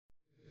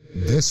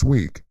This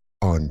week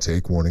on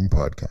Take Warning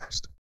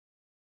Podcast.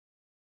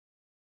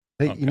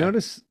 Hey, you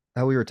notice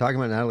how we were talking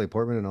about Natalie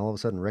Portman and all of a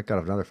sudden Rick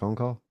got another phone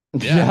call?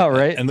 Yeah,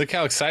 right. And look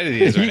how excited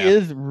he is right now. He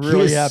is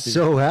really happy.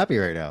 So happy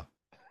right now.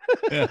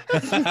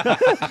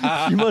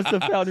 Yeah. You must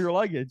have found your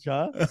luggage,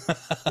 huh?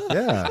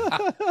 Yeah.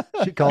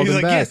 She called He's him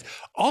like, back. yes,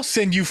 I'll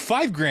send you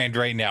 $5,000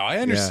 right now. I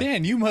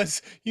understand. You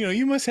must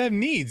have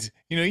needs.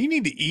 You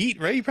need to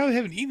eat, right? You probably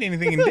haven't eaten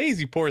anything in days,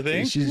 you poor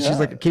thing. She's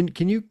like,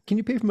 can you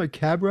pay for my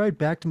cab ride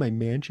back to my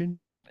mansion?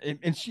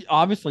 And she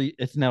obviously,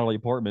 it's Natalie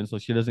Portman, so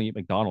she doesn't eat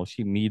McDonald's.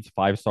 She needs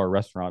 5-star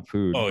restaurant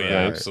food. Oh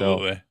yeah, right?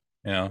 absolutely.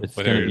 So it's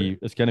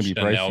gonna be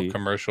Chanel pricey.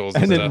 commercials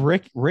And then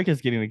stuff. Rick is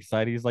getting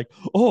excited. He's like,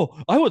 "Oh,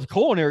 I went to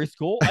culinary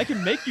school. I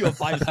can make you a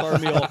 5-star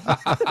meal."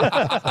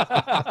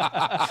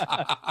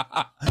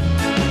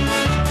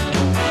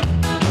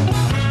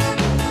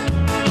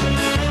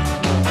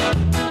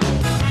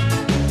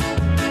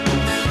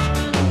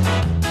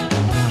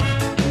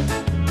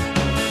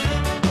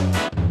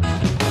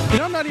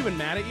 I'm not even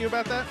mad at you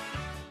about that.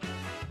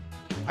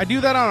 I do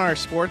that on our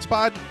sports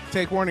pod.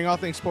 Take Warning, All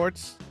Things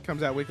Sports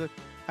comes out weekly.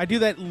 I do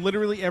that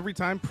literally every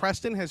time.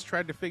 Preston has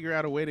tried to figure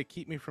out a way to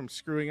keep me from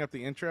screwing up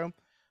the intro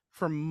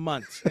for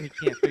months, and he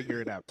can't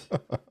figure it out.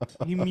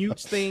 He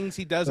mutes things.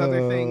 He does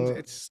other things.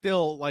 It's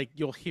still like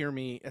you'll hear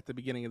me at the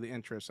beginning of the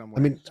intro somewhere.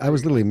 I mean, I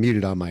was literally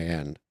muted on my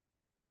end.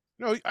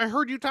 No, I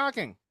heard you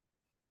talking.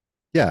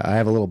 Yeah, I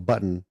have a little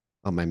button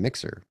on my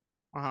mixer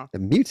Uh-huh. that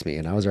mutes me,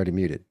 and I was already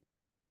muted.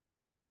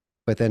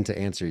 But then to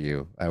answer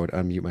you, I would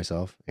unmute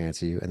myself,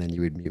 answer you, and then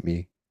you would mute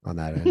me on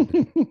that end.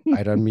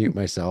 I'd unmute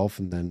myself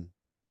and then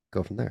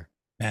go from there.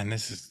 Man,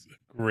 this is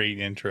a great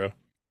intro.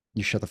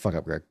 You shut the fuck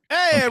up, Greg.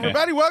 Hey,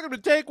 everybody, welcome to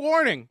Take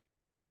Warning.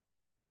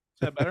 Is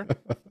that better?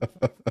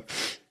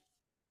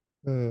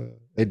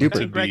 Hey,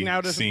 Duper. Greg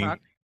now doesn't seen. talk.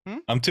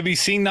 I'm to be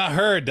seen, not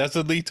heard. That's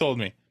what Lee told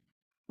me.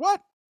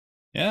 What?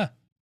 Yeah.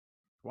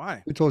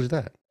 Why? Who told you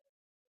that?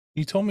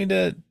 You told me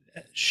to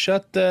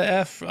shut the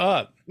F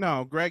up.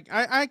 No, Greg,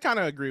 I kind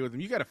of agree with him.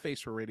 You got a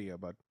face for radio,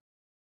 bud.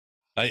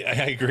 I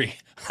agree.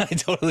 I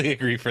totally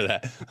agree for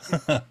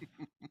that.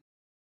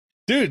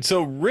 Dude,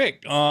 so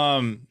Rick,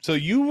 so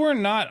you were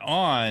not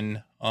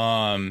on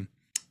an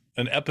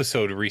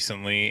episode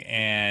recently,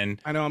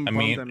 and I know I'm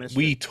bummed I missed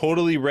we it.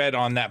 totally read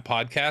on that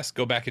podcast.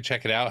 Go back and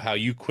check it out, how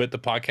you quit the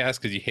podcast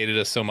because you hated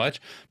us so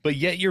much. But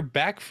yet you're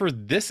back for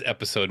this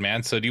episode,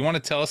 man. So do you want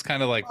to tell us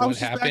kind of like I what was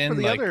just back happened?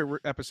 for the Like, other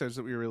episodes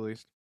that we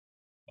released.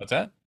 what's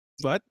that?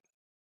 But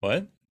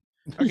What?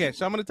 okay,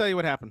 so I'm going to tell you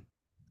what happened.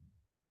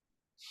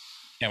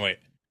 Can't wait.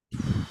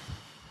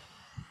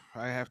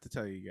 I have to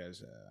tell you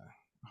guys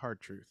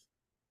hard truth.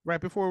 Right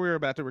before we were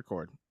about to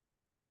record,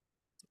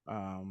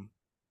 I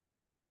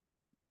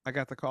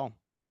got the call.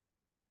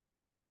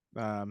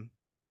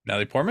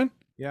 Natalie Portman?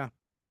 Yeah,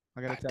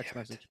 I got a God text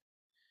damn it. message.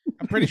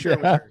 I'm pretty sure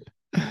it was her.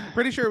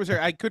 Pretty sure it was her.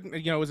 I couldn't,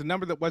 it was a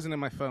number that wasn't in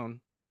my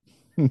phone.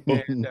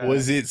 And,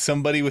 Was it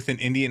somebody with an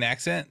Indian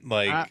accent,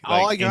 like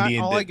all I got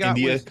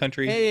India was,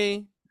 country?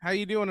 Hey, how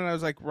you doing? And I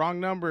was like, wrong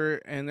number.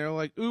 And they're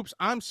like, oops,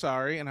 I'm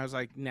sorry. And I was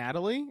like,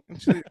 Natalie? And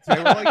they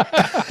were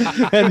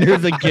like, And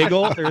there's a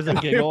giggle. There's a they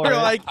giggle. were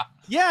right? like,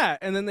 yeah.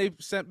 And then they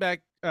sent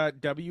back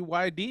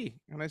WYD.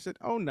 And I said,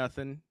 oh,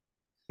 nothing.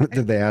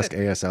 Did they ask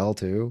ASL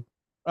too?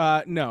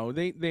 No,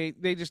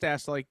 they just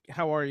asked like,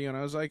 how are you? And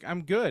I was like,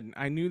 I'm good.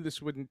 I knew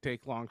this wouldn't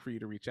take long for you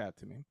to reach out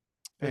to me.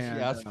 She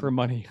And, asked for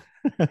money.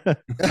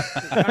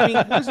 I mean,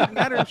 it doesn't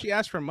matter if she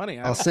asked for money.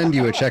 I'll send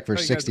you a check for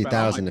tell you guys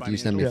about $60,000 my if you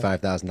send me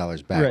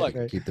 $5,000 back. Right, You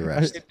can right. keep the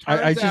rest. It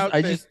turns out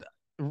that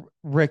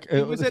Rick.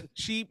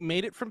 she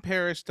made it from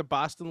Paris to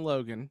Boston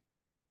Logan,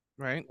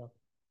 right?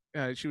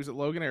 She was at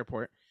Logan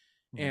Airport,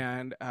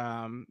 and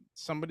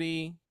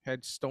somebody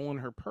had stolen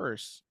her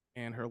purse,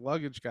 and her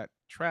luggage got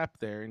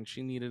trapped there, and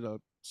she needed a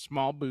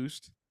small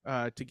boost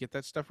to get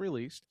that stuff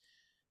released.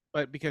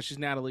 But because she's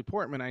Natalie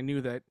Portman, I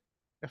knew that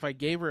if I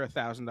gave her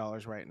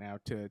 $1,000 right now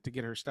to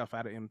get her stuff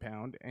out of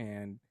impound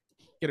and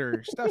get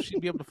her stuff, she'd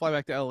be able to fly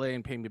back to LA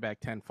and pay me back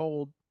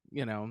tenfold,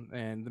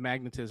 and the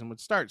magnetism would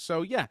start.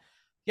 So yeah,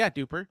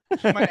 Duper,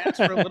 she might ask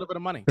for a little bit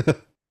of money.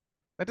 That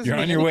doesn't You're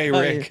on make your any-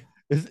 way, Rick.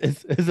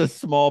 It's a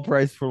small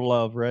price for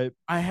love, right?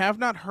 I have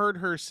not heard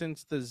her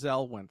since the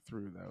Zelle went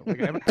through, though.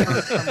 Like, I haven't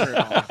heard from her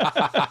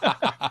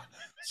at all.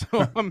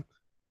 So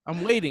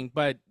I'm waiting,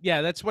 but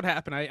yeah, that's what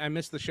happened. I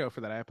missed the show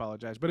for that. I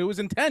apologize, but it was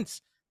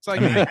intense. It's like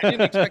I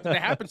didn't expect it to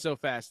happen so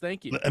fast.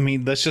 Thank you. I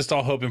mean, let's just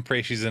all hope and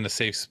pray she's in a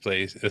safe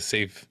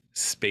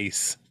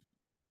space.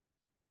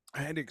 I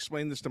had to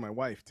explain this to my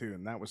wife too,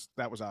 and that was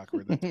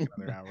awkward. That took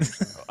another hour. or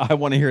so. I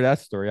want to hear that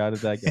story. How did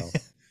that go?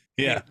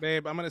 Yeah. Hey,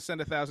 babe, I'm gonna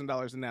send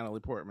 $1,000 to Natalie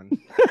Portman.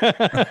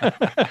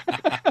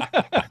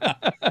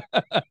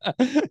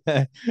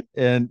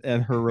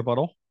 and her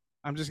rebuttal.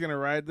 I'm just gonna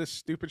ride this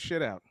stupid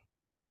shit out.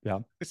 Yeah.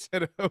 I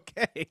said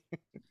okay.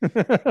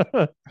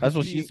 That's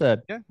what she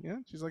said. Yeah.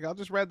 She's like, I'll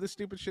just ride this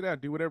stupid shit out.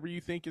 Do whatever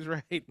you think is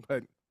right,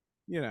 but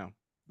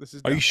this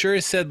is. Are you sure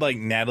it said like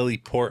Natalie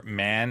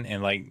Portman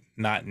and like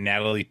not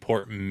Natalie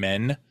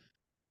Portman?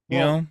 You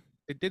know,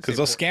 it did because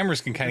say those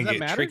scammers can kind Does of that get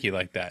matter? tricky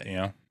like that.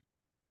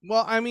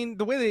 Well, I mean,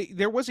 the way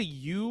there was a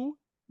U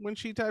when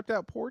she typed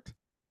out port,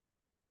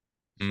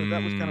 so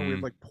that was kind of weird,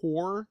 Mm. like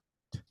poor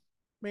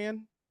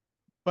man.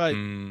 But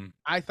Mm.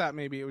 I thought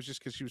maybe it was just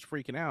because she was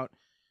freaking out.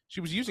 She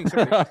was using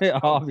somebody's phone,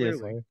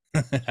 Obviously.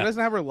 clearly. She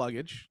doesn't have her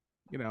luggage,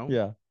 you know.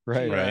 Yeah.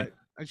 Right. She, Right.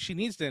 she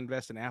needs to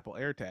invest in Apple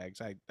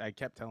AirTags. I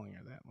kept telling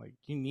her that, like,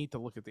 you need to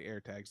look at the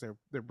AirTags.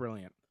 They're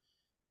brilliant.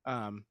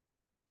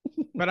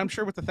 But I'm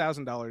sure with the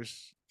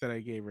 $1,000 that I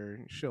gave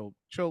her, she'll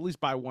at least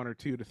buy one or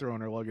two to throw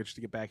in her luggage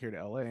to get back here to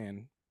LA,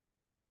 and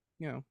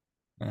you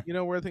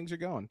know where things are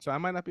going. So I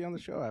might not be on the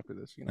show after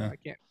this. You know, I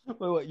can't.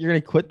 Wait, you're gonna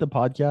quit the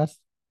podcast?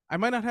 I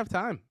might not have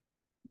time.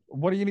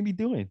 What are you gonna be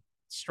doing?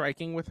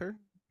 Striking with her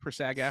for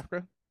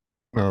SAG-AFTRA.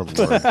 Oh,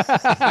 Lord.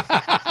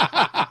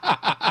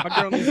 My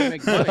girl needs to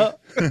make money.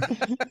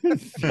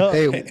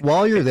 Hey,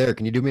 while you're there,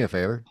 can you do me a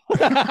favor?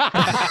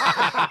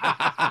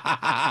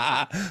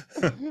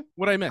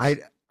 What I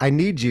missed? I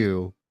need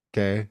you,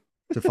 okay,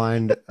 to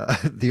find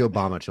the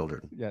Obama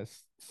children.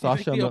 Yes, You think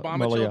Sasha the Obama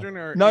Malia. children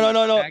are No. in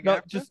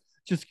SAG-AFTRA?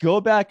 Just go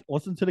back,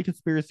 listen to the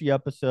conspiracy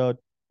episode.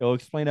 It'll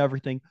explain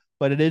everything.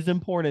 But it is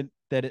important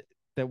that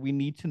we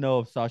need to know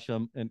if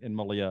Sasha and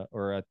Malia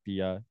are at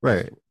the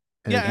Right.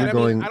 And Yeah, if you're and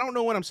going, I don't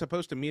know when I'm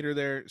supposed to meet her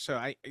there,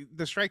 so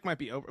the strike might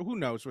be over. Who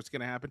knows what's going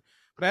to happen?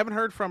 But I haven't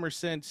heard from her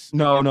since.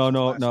 No.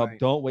 last night.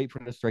 Don't wait for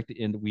the strike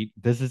to end.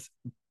 This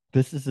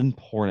is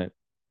important.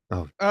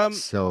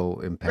 so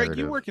imperative. Greg,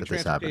 you work in that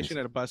this transportation happens.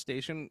 at a bus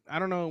station. I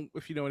don't know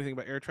if you know anything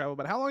about air travel,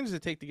 but how long does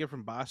it take to get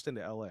from Boston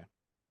to LA?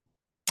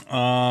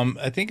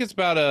 I think it's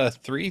about a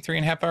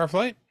 3.5 hour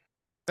flight.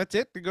 That's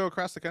it to go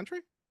across the country?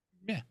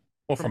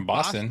 Well, From from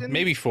Boston, Boston?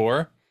 maybe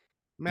 4.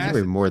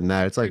 Maybe more than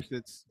that. It's like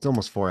Massachusetts. it's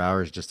almost 4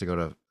 hours just to go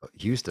to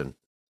Houston.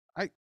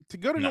 To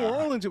go to New Nah.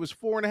 Orleans, it was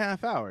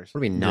 4.5 hours. What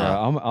do you mean? Yeah,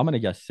 No. I'm gonna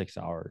guess 6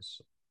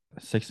 hours,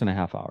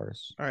 6.5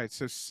 hours. All right,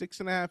 so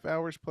 6.5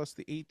 hours plus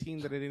the 18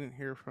 that I didn't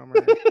hear from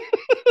her.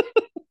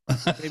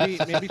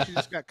 maybe she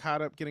just got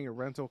caught up getting a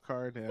rental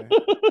car to get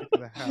to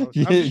the house.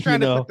 I'm just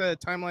trying to put the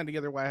timeline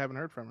together why I haven't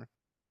heard from her.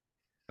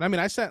 And I mean,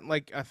 I sent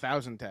like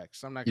 1,000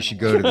 texts. I'm not. You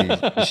gonna should lie. go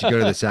to the you should go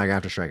to the SAG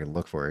after strike and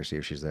look for her, see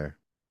if she's there.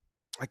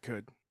 I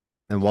could.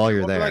 And while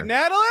you're I'll be there, like,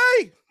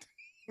 Natalie.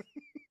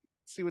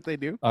 See what they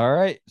do. All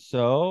right,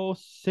 so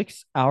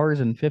 6 hours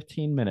and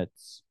 15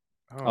 minutes.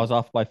 Oh. I was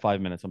off by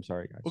 5 minutes. I'm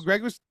sorry, guys. Well,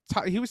 Greg was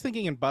he was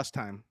thinking in bus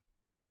time.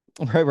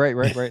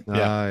 Right.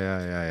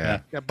 yeah.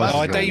 Yeah, Buses Oh,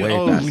 I go thought you. way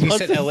Oh, when you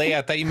faster. said LA,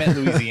 I thought you meant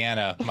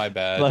Louisiana. My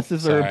bad.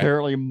 Buses are Sorry.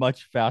 apparently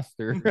much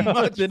faster.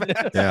 Much than-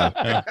 faster.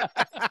 Yeah.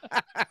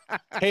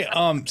 Hey,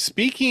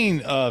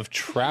 speaking of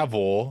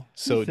travel,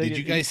 so did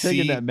you guys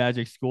taking see that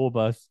magic school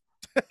bus?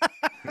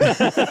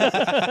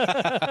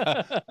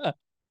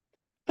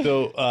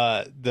 So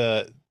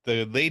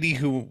the lady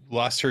who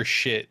lost her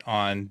shit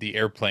on the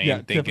airplane, Yeah,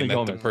 thinking Tiffany that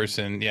the Gomez.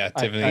 person, I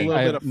Tiffany, little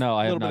bit have, of- no,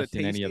 I have little bit not of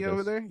seen any of tasty over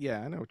this. there.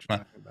 Yeah, I know what you're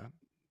talking about.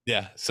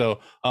 yeah. So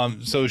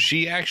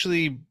she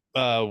actually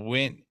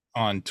went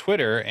on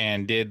Twitter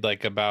and did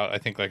like about I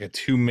think like a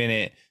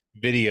 2-minute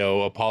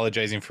video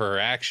apologizing for her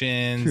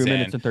actions. 2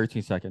 minutes and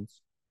 13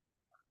 seconds.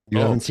 You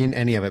Oh. haven't seen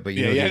any of it, but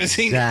you Yeah, know you the haven't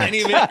seen exact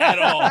any of it at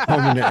all.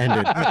 moment it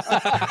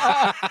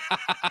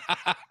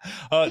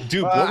ended.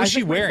 Dude, what was I she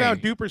think we wearing?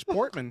 found Duper's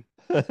Portman.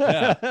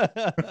 Yeah. Little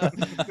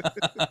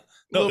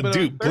No, bit of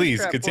dude, thirst please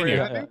trap for continue.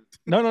 you, I Yeah, think.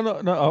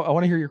 No. I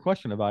want to hear your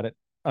question about it.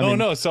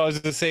 No. So I was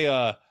gonna say,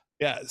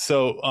 yeah.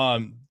 So,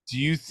 do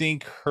you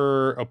think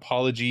her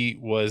apology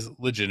was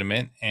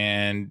legitimate,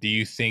 and do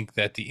you think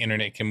that the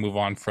internet can move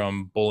on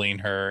from bullying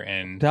her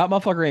and that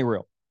motherfucker ain't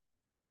real.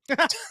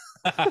 that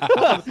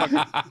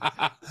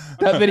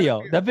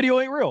That video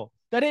ain't real.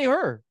 That ain't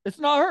her. It's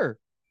not her.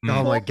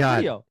 Oh my Full God.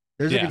 video.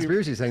 There's Yeah. a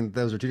conspiracy saying that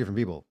those are two different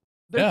people.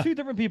 They're Yeah. two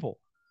different people.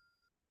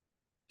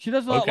 She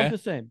does not Okay. look the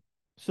same.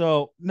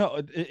 So no,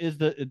 is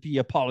the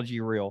apology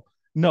real?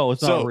 No,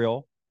 it's So- not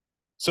real.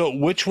 So,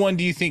 which one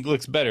do you think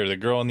looks better, the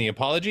girl in the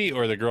apology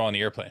or the girl on the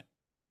airplane?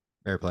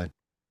 Airplane.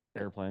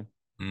 Airplane.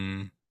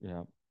 Mm,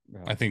 Yeah.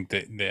 I think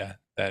that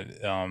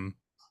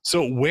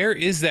So, where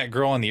is that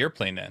girl on the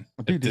airplane then?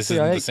 If Dude, this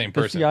isn't the same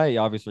person. The CIA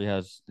obviously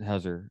has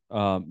her.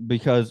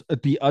 Because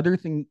the other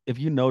thing, if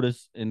you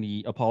notice in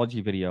the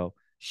apology video,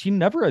 she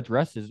never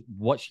addresses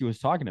what she was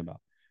talking about.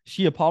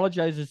 She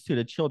apologizes to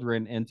the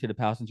children and to the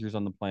passengers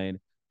on the plane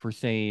for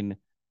saying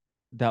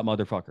that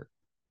motherfucker.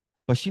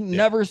 But she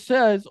never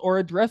says or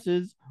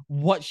addresses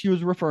what she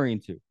was referring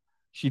to.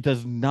 She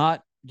does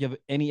not give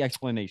any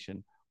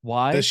explanation.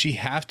 Why? Does she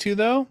have to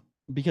though?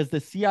 Because the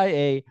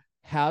CIA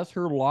has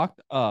her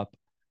locked up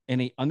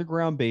in a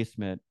underground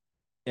basement,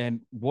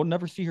 and we'll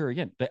never see her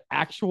again. The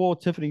actual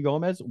Tiffany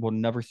Gomez will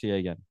never see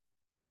again.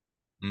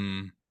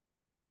 Mm.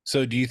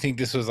 So, do you think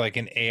this was like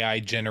an AI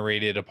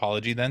generated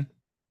apology then?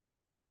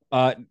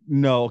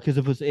 No, because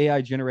if it was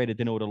AI generated,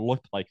 then it would have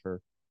looked like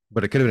her.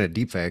 But it could have been a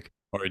deep fake.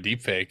 Or a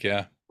deep fake?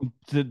 Yeah.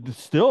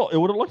 Still, it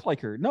would have looked like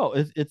her. No,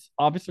 it's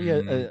obviously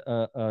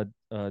Mm.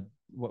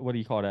 what do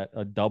you call that?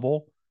 A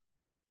double,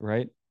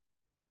 right?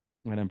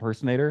 An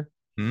impersonator.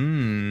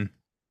 Hmm.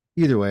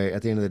 Either way,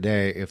 at the end of the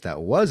day, if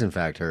that was in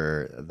fact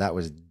her, that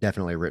was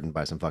definitely written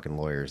by some fucking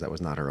lawyers. That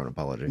was not her own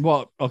apology.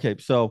 Well, okay,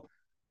 so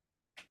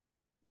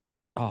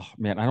oh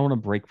man, I don't want to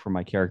break from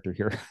my character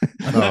here.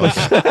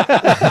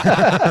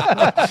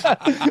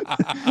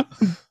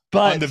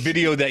 But on the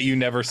video that you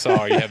never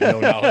saw, you have no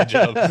knowledge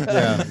of.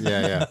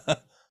 Yeah.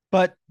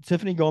 But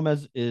Tiffany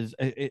Gomez is,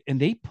 and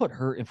they put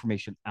her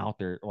information out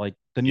there. Like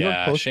the New York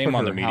Post shame put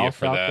on her the media house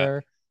for out that.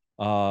 there.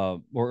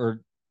 Or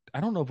I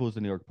don't know if it was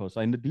the New York Post.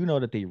 I do know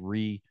that they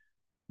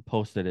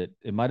reposted it.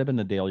 It might have been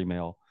the Daily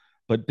Mail,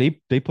 but they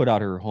put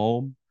out her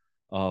home,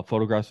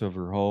 photographs of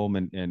her home,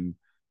 and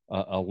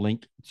a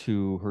link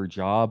to her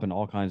job and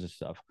all kinds of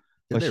stuff.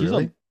 Did But they she's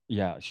really?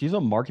 she's a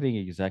marketing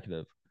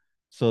executive.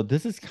 So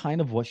this is kind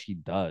of what she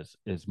does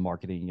is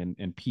marketing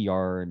and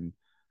PR and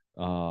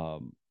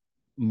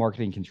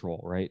marketing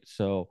control, right?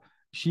 So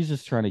she's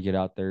just trying to get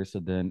out there so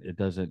then it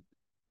doesn't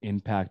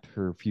impact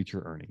her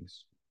future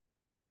earnings.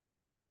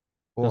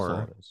 That's all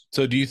Or it is.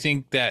 So do you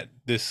think that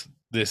this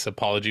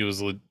apology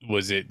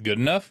was it good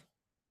enough?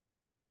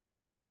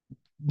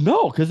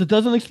 No, because it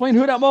doesn't explain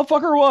who that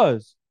motherfucker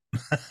was.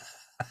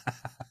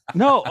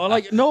 No,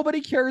 like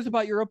nobody cares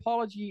about your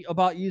apology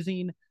about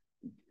using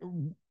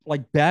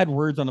like bad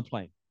words on a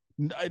plane.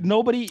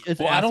 Nobody is.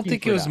 Well, I don't asking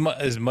think for it was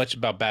that. as much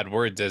about bad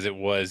words as it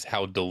was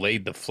how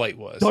delayed the flight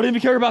was. Don't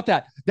even care about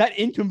that. That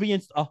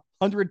inconvenienced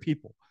 100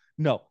 people.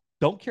 No,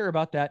 don't care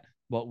about that.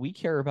 What we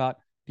care about,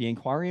 the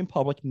inquiring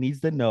public needs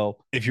to know.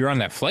 If you're on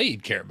that flight,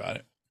 you'd care about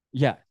it.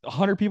 Yeah,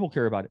 100 people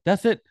care about it.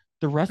 That's it.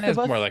 The rest That's of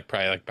us, more like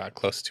probably like about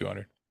close to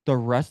 200. the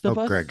rest of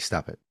us, Greg,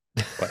 stop it.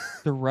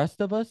 the rest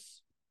of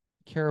us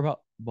care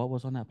about what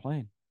was on that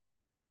plane.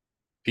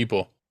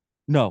 People.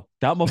 No,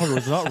 that motherfucker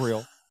was not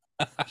real.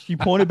 She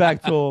pointed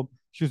back to him.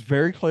 She was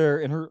very clear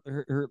in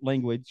her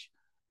language.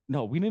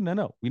 No, we didn't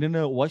know. We didn't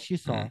know what she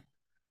saw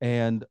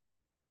and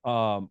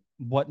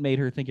what made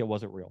her think it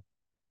wasn't real.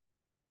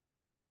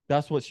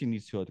 That's what she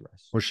needs to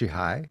address. Was she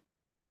high?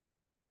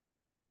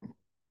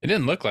 It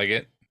didn't look like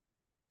it.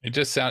 It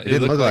just sounded. It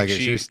didn't looked look like it.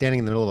 she She was standing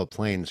in the middle of a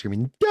plane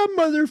screaming, "That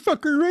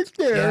motherfucker right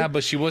there!" Yeah,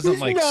 but she wasn't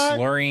He's like not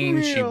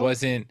slurring. She real.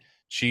 wasn't.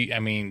 I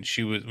mean,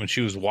 she was when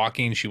she was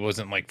walking. She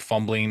wasn't like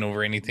fumbling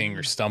over anything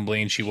or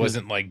stumbling. She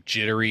wasn't like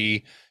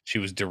jittery. She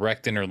was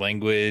direct in her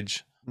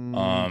language.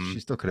 She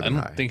still could I have been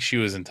don't high. think she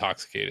was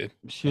intoxicated.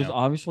 She was Yeah.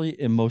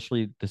 obviously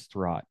emotionally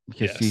distraught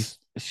because Yes.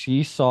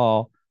 she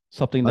saw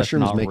something that's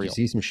Mushrooms not make real. you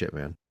see some shit,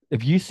 man.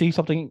 If you see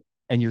something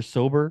and you're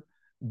sober,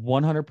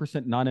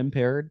 100% not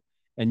impaired,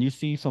 and you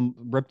see some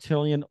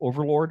reptilian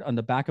overlord on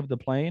the back of the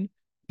plane,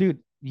 dude,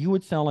 you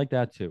would sound like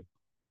that too.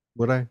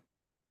 Would I?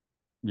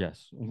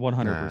 Yes,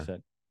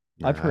 100%.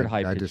 Nah, I've heard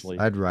high pitched.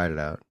 I'd ride it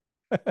out.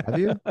 Have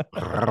you?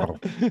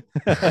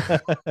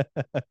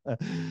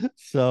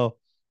 So,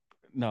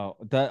 no,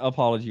 that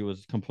apology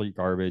was complete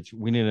garbage.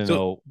 We need to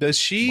know Does what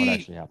she?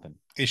 actually happened.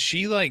 Is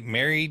she like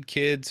married,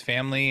 kids,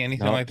 family,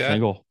 anything No, like that?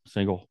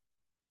 Single.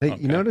 Hey,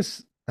 Okay. you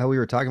notice how we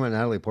were talking about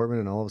Natalie Portman,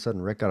 and all of a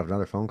sudden Rick got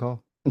another phone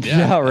call?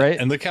 Yeah, right.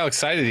 And look how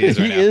excited he is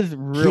right He now. is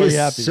really he is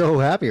happy. so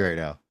happy right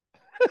now.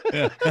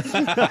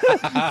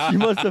 She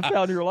must have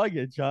found your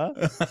luggage, huh?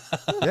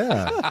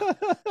 Yeah.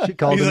 She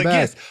called He's him like, back.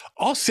 yes,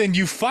 I'll send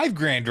you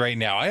 $5,000 right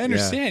now. I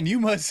understand. You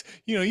must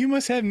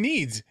have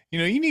needs.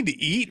 You need to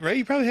eat, right?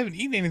 You probably haven't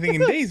eaten anything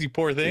in days, you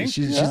poor thing.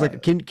 She's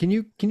like, can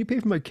you pay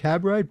for my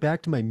cab ride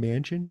back to my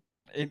mansion?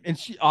 And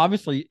she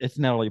obviously it's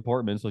Natalie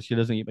Portman, so she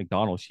doesn't eat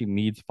McDonald's. She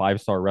needs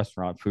 5-star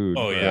restaurant food.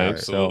 Oh yeah, right?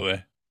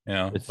 absolutely.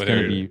 So it's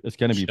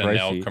gonna be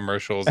Chanel pricey.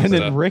 commercials And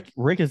then stuff.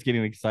 Rick is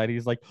getting excited.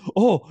 He's like,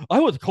 "Oh, I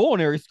went to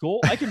culinary school.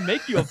 I can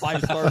make you a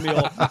 5-star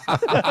meal."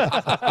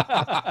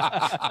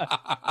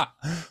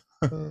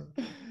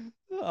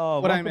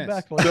 Oh, What I welcome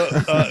missed? back,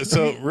 Lance.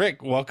 So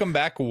Rick, welcome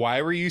back.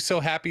 Why were you so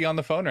happy on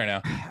the phone right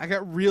now? I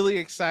got really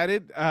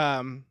excited.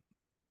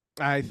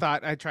 I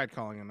thought I tried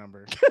calling a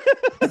number.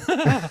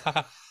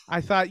 I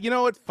thought, you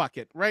know what? Fuck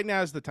it. Right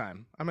now is the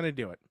time. I'm gonna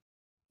do it.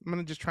 I'm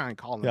gonna just try and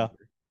call the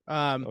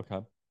number. Okay.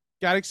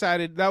 Got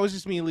excited. That was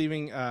just me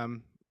leaving. I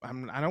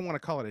don't want to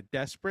call it a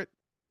desperate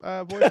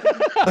voice.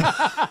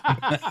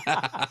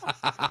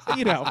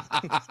 You know.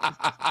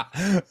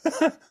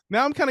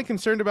 Now I'm kind of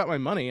concerned about my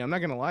money. I'm not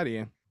gonna lie to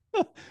you.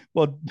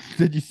 Well,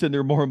 did you send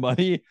her more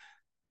money?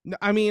 No,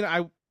 I mean, I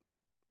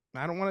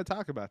don't want to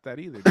talk about that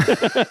either.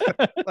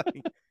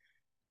 Like,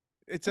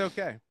 it's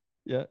okay.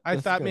 Yeah. I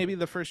that's thought good. maybe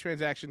the first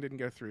transaction didn't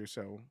go through,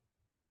 so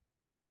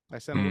I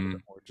sent a little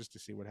bit more just to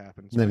see what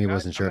happens. Then But he I-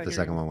 wasn't sure I'm if the not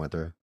second hearing- one went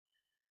through.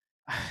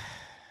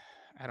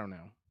 I don't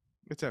know.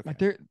 It's okay.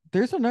 Like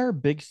there's another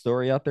big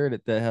story out there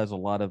that has a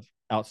lot of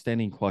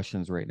outstanding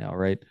questions right now,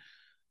 right?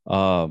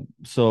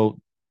 So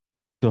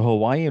the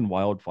Hawaiian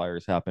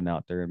wildfires happen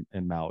out there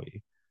in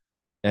Maui,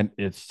 and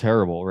it's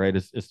terrible, right?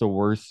 It's the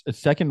worst, it's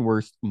second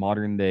worst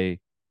modern day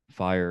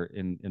fire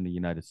in the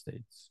United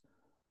States.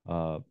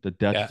 The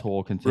death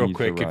toll continues. Real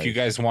quick, to if you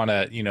rise. guys want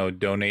to,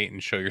 donate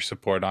and show your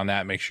support on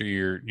that, make sure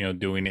you're,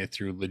 doing it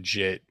through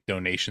legit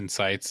donation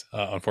sites.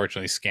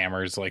 Unfortunately,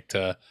 scammers like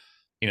to,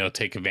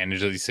 take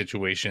advantage of these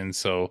situations.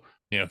 So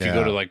You know, if you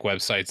go to Yeah. like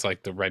websites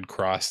like the Red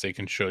Cross, they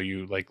can show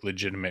you like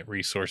legitimate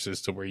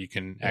resources to where you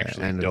can Yeah,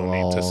 actually and it'll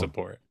donate to all-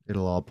 support.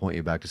 It'll all point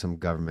you back to some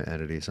government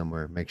entity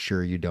somewhere. Make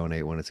sure you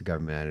donate when it's a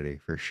government entity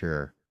for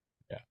sure.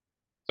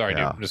 Sorry,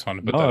 Yeah. dude. Just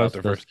wanted to put that out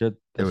there that's first. good.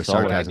 There was But I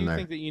sarcasm do there.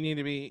 think that you need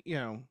to be,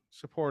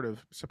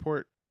 supportive.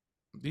 Support.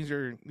 These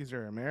are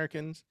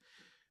Americans.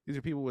 These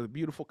are people with a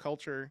beautiful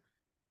culture.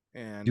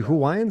 And Do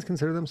Hawaiians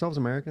consider themselves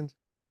Americans?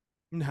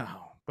 no,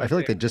 I feel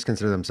like they they're- just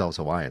consider themselves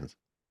Hawaiians.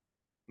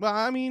 Well,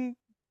 I mean,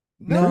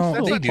 No,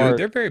 that's they not do. part-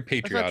 They're very That's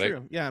not patriotic.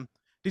 true. Yeah.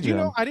 Did you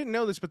Yeah. know? I didn't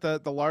know this, but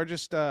the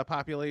largest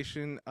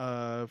population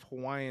of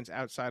Hawaiians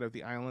outside of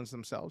the islands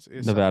themselves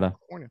is Nevada.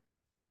 Nevada.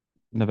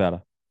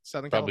 Nevada.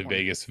 Southern Probably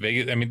California. Vegas.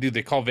 Vegas. I mean, dude,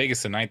 they call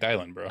Vegas the ninth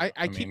island, bro. I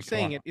mean, keep come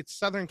saying on. it. It's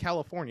Southern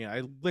California.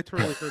 I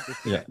literally heard this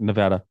today. Yeah,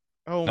 Nevada.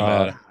 Oh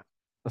Nevada.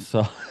 my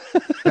So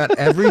God,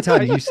 every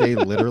time you say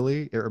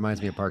literally, it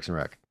reminds me of Parks and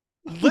Rec.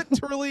 god.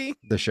 Literally.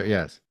 The show,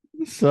 yes.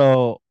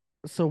 so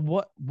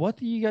what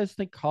do you guys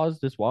think caused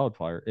this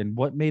wildfire and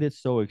what made it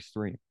so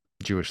extreme?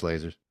 Jewish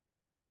lasers.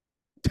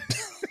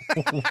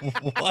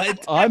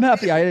 What? I'm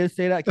happy I didn't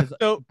say that because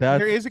So That's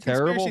there is a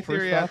terrible, conspiracy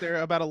theory first out off.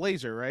 there about a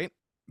laser, right?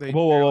 They-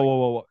 whoa, whoa, they're whoa, like- whoa,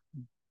 whoa, whoa.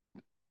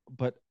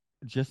 But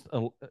just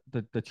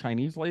the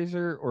Chinese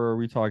laser, or are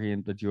we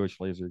talking the Jewish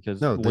laser?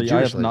 Because No, the I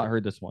Jewish have not laser.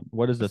 heard this one.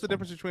 What is What's this the one?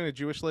 difference between a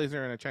Jewish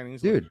laser and a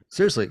Chinese Dude, laser?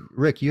 seriously,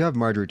 Rick, you have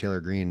Marjorie Taylor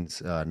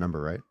Greene's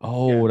number, right?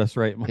 Oh, that's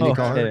right. Can you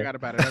call I her? Okay. forgot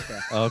about it. Okay.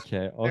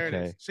 Okay. There it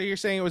Okay. is. So you're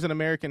saying it was an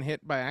American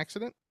hit by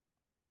accident?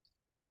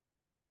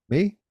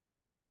 Me?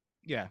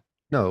 Yeah.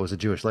 No, it was a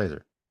Jewish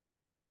laser.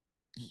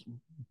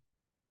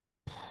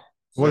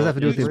 What does that have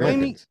to do with the Explain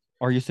me- Americans?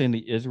 Are you saying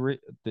the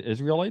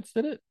Israelites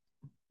did it?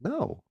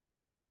 No.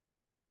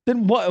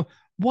 Then what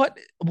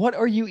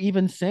are you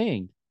even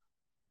saying?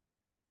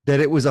 That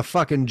it was a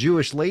fucking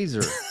Jewish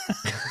laser.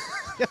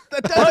 Yeah,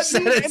 that I've doesn't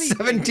said mean it anything.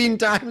 17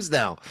 times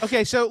now.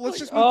 Okay, so let's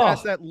just move Oh.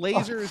 past that.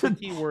 Laser is the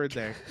key word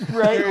there.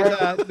 Right,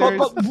 There's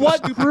But what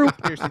stupid group?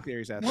 conspiracy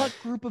theories out there. What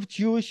group of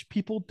Jewish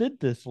people did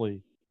this,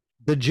 Lee?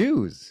 The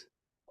Jews.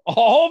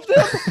 All of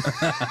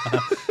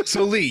them?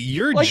 So Lee,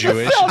 you're Like, that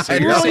Jewish. sounds So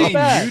you're really saying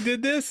bad. you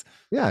did this?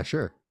 Yeah,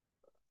 sure.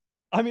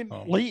 I mean,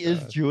 Oh my Lee is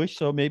God. Jewish,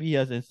 so maybe he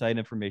has inside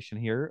information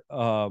here.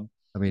 I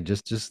mean,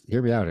 just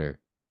hear me out here.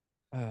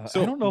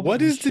 So I don't know. if what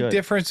we is the should.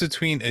 difference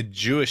between a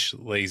Jewish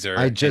laser?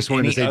 I just and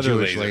wanted to any say other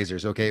Jewish laser?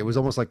 lasers. Okay, it was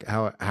almost like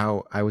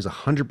how I was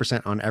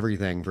 100% on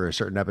everything for a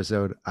certain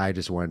episode. I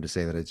just wanted to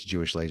say that it's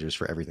Jewish lasers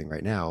for everything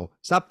right now.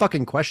 Stop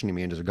fucking questioning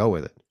me and just go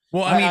with it.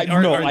 Well, I- I mean,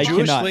 I- no, are I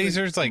Jewish cannot.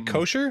 lasers like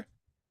kosher?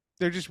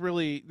 They're just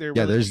really Yeah,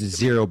 really there's cheap to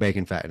zero make.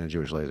 bacon fat in a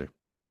Jewish laser,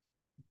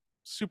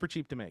 Super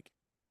cheap to make.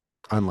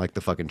 unlike the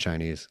fucking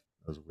Chinese.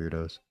 Those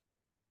weirdos.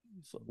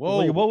 Whoa.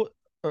 Lee,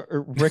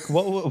 Rick,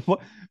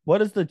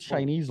 what is the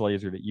Chinese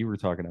laser that you were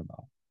talking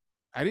about?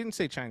 I didn't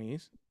say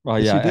Chinese. Oh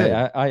Yes, you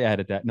yeah, did. I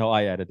added that. No,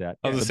 I added that.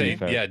 I was to the be same.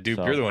 fair. Yeah, Duke,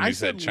 So- you're the one I who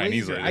said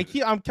Chinese laser.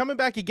 laser. I'm coming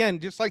back again,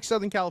 just like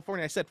Southern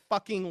California. I said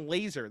fucking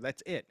laser.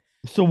 That's it.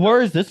 So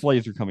where is this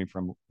laser coming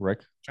from,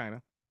 Rick?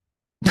 China.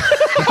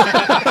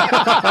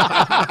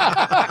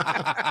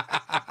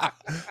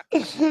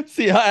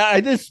 See,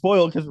 I did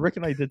spoil because Rick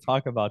and I did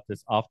talk about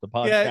this off the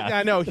podcast. Yeah,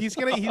 I know. He's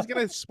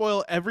gonna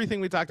spoil everything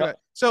we talked about.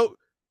 So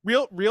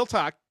real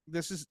talk.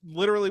 This is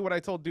literally what I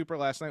told Duper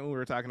last night when we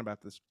were talking about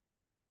this.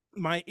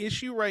 My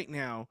issue right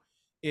now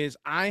is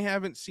I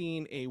haven't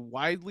seen a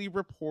widely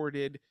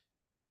reported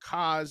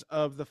cause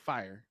of the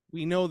fire.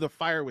 We know the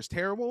fire was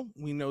terrible.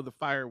 We know the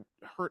fire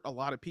hurt a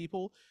lot of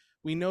people.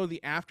 We know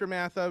the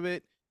aftermath of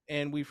it,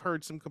 and we've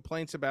heard some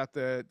complaints about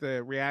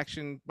the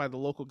reaction by the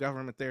local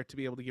government there to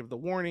be able to give the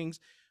warnings.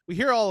 We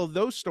hear all of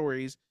those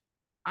stories.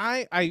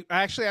 I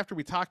actually, after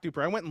we talked,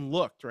 Duper, I went and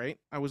looked, right?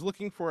 I was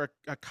looking for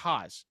a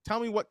cause. Tell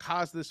me what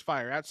caused this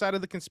fire outside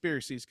of the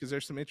conspiracies, because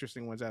there's some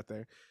interesting ones out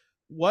there.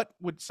 What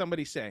would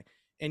somebody say?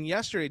 And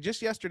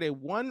just yesterday,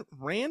 one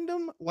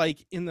random,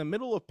 like in the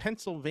middle of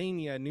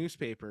Pennsylvania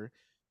newspaper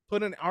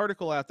put an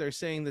article out there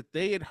saying that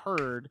they had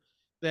heard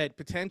that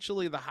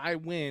potentially the high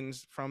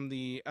winds from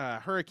the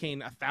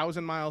hurricane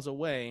 1,000 miles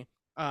away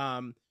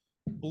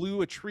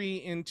blew a tree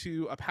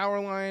into a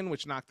power line,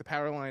 which knocked the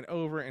power line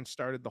over and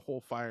started the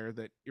whole fire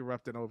that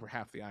erupted over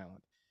half the island.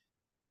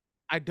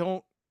 I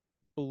don't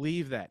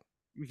believe that,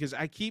 because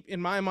I keep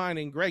in my mind,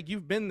 and Greg,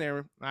 you've been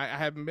there. I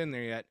haven't been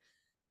there yet,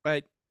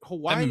 but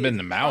Hawaii. I haven't been is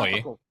to Maui.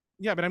 tropical.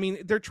 Yeah, but I mean,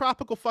 they're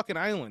tropical fucking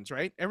islands,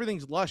 right?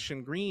 Everything's lush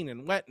and green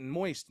and wet and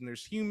moist, and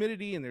there's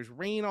humidity and there's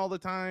rain all the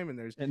time, and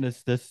there's And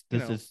this you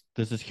know.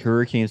 is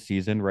hurricane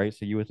season, right?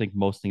 So you would think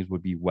most things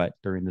would be wet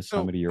during this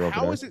time of the year over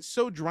how there. is it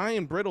so dry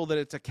and brittle that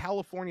it's a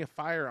California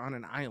fire on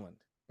an island?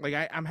 Like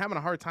I'm having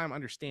a hard time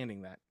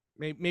understanding that.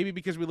 Maybe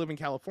because we live in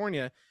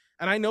California,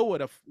 and I know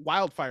what a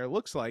wildfire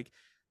looks like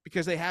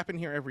because they happen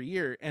here every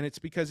year, and it's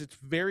because it's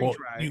very Well,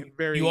 dry you, and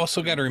very. you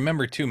also got to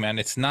remember too, man,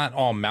 it's not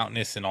all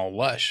mountainous and all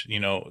lush.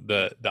 You know,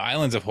 the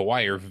islands of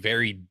Hawaii are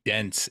very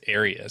dense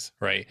areas,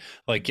 right?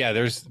 Like, yeah,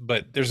 there's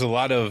a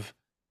lot of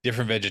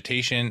different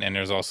vegetation, and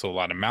there's also a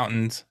lot of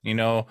mountains, you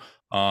know,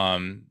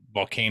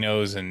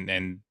 volcanoes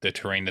and the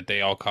terrain that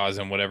they all cause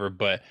and whatever,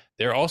 but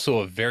they're also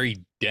a very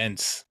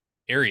dense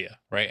area,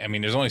 right? I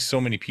mean, there's only so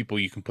many people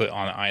you can put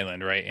on an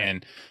island, right?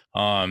 And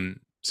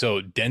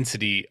so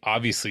density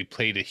obviously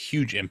played a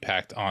huge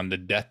impact on the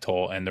death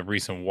toll and the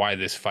reason why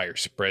this fire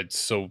spread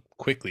so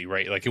quickly,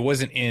 right? Like, it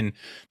wasn't in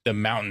the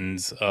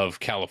mountains of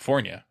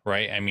California,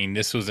 right? I mean,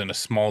 this was in a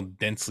small,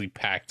 densely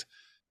packed,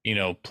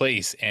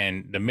 place.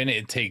 And the minute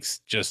it takes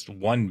just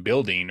one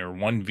building or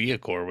one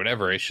vehicle or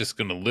whatever, it's just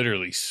going to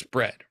literally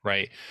spread,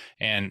 right?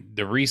 And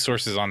the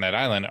resources on that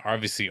island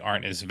obviously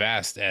aren't as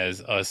vast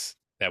as us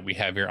that we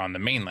have here on the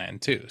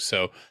mainland too.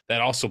 So that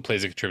also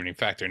plays a contributing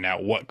factor.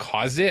 Now, what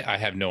caused it, I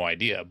have no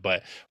idea,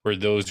 but were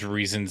those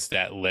reasons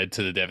that led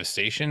to the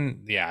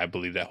devastation? Yeah, I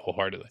believe that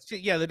wholeheartedly.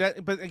 Yeah,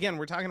 but again,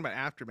 we're talking about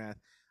aftermath.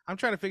 I'm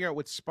trying to figure out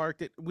what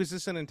sparked it. Was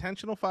this an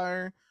intentional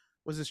fire?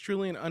 Was this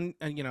truly an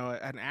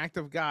act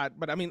of God?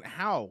 But I mean,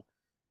 how?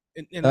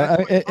 And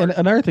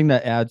another thing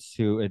that adds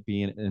to it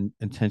being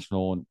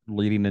intentional and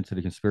leading into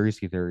the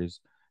conspiracy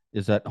theories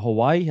is that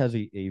Hawaii has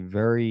a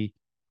very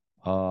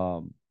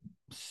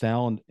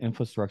sound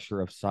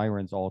infrastructure of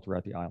sirens all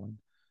throughout the island.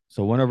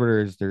 So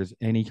whenever there's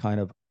any kind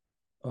of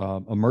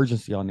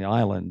emergency on the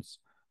islands,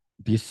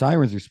 these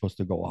sirens are supposed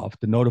to go off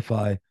to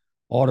notify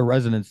all the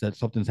residents that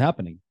something's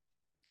happening.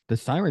 The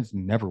sirens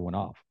never went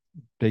off.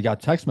 They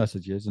got text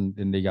messages and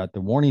they got the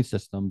warning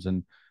systems,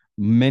 and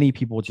many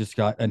people just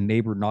got a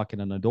neighbor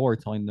knocking on the door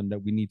telling them that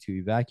we need to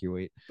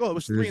evacuate. Well, it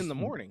was 3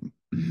 a.m.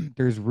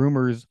 There's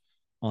rumors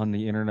on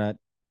the internet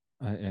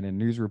and in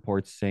news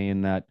reports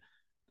saying that,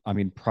 I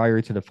mean,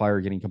 prior to the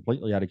fire getting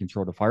completely out of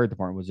control, the fire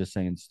department was just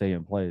saying, stay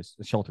in place,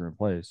 shelter in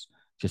place,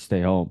 just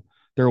stay home.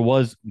 There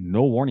was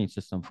no warning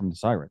system from the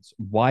sirens.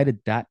 Why did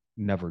that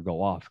never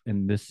go off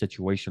in this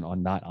situation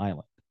on that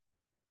island?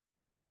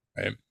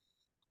 Right.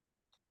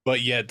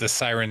 But yet the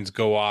sirens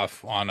go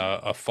off on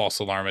a false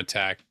alarm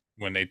attack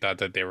when they thought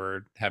that they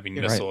were having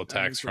missile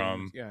attacks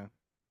from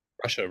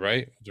Russia,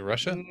 right? Was it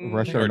Russia?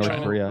 Russia or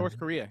North Korea? North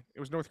Korea. It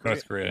was North Korea.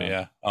 North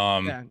Korea,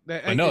 yeah.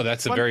 But no,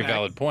 that's a very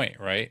valid point,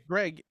 right?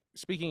 Greg,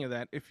 speaking of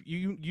that, if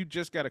you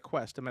just got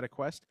a Meta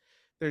Quest,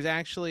 there's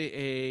actually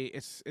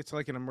it's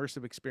like an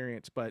immersive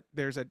experience, but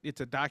it's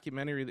a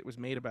documentary that was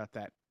made about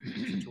that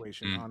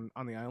situation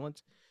on the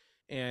islands,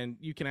 and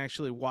you can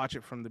actually watch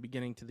it from the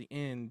beginning to the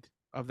end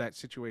of that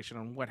situation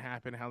on what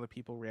happened, how the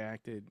people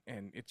reacted,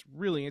 and it's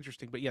really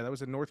interesting. But yeah, that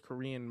was a North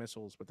Korean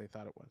missile is what they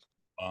thought it was.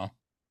 Wow.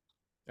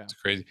 Yeah. It's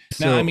crazy.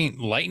 Now, I mean,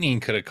 lightning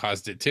could have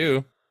caused it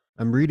too.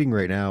 I'm reading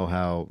right now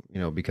how,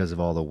 because of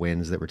all the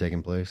winds that were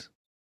taking place,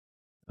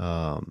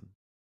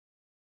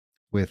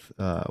 with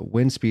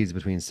wind speeds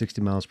between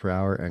 60 miles per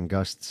hour and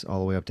gusts all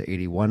the way up to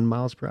 81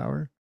 miles per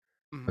hour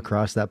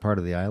across that part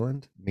of the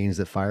island, means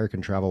that fire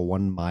can travel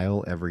 1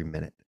 mile every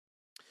minute.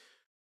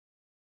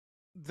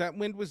 That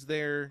wind was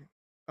there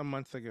a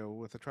month ago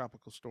with a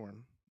tropical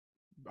storm,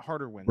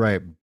 harder wind.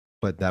 Right.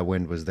 But that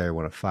wind was there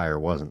when a fire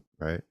wasn't,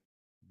 right?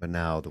 But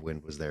now the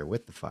wind was there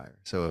with the fire.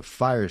 So if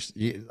fire's,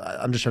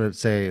 I'm just trying to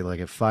say, like,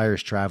 if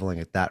fire's traveling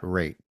at that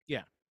rate,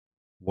 yeah,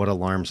 what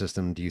alarm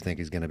system do you think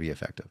is going to be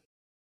effective?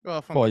 Well,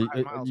 if I'm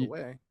 5 miles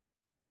away,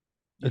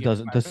 it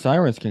doesn't. The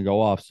sirens can go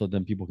off, so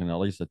then people can at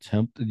least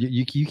attempt.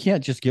 You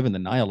can't just give in the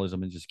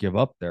nihilism and just give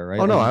up there, right?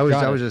 Oh no, I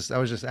was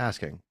just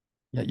asking.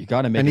 Yeah, you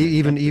got to make. And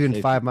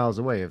even 5 miles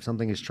away, if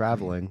something is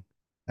traveling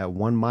at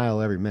 1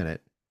 mile every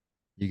minute,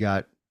 you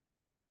got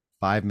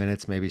 5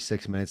 minutes, maybe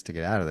 6 minutes to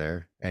get out of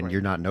there, and you're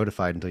not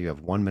notified until you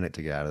have 1 minute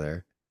to get out of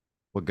there.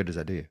 What good does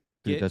that do you?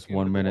 Dude, that's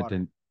 1 minute,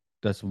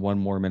 that's one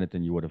more minute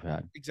than you would have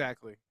had.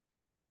 Exactly.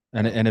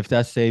 And if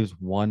that saves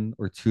 1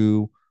 or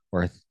 2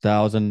 or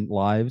 1,000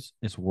 lives,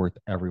 it's worth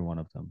every one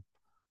of them,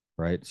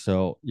 right?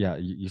 So yeah,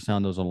 you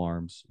sound those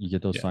alarms, you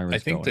get those sirens. I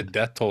think the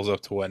death toll's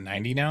up to what,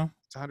 90 now?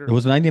 It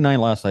was 99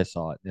 last I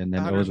saw it, and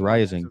then it was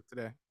rising.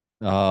 Today.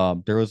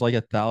 There was like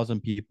 1,000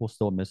 people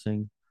still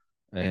missing,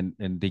 and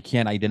they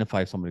can't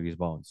identify some of these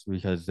bones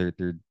because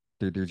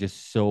they're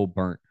just so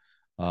burnt.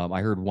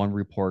 I heard one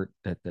report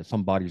that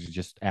some bodies are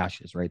just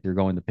ashes, right? They're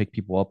going to pick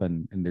people up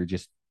and they're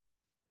just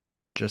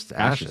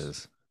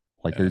ashes.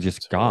 Like they're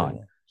just gone.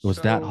 It was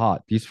that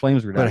hot. These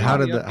flames were. But how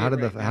did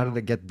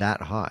it get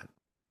that hot?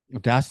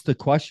 That's the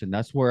question.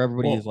 That's where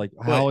everybody is like,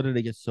 how did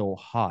it get so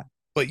hot?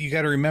 But you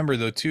got to remember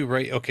though too,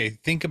 right? Okay,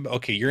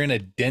 you're in a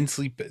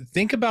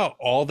think about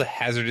all the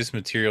hazardous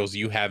materials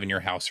you have in your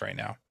house right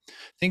now.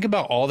 Think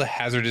about all the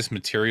hazardous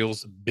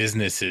materials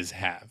businesses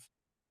have.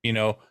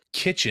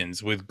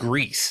 Kitchens with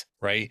grease,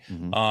 right?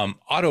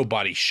 Auto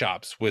body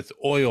shops with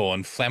oil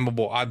and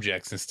flammable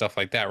objects and stuff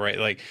like that, right?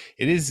 Like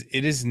it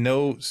is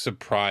no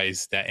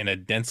surprise that in a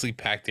densely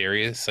packed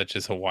area such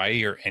as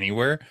Hawaii or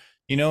anywhere,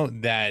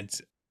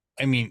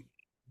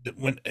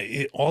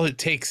 all it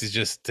takes is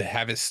just to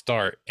have it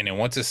start, and then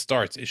once it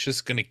starts, it's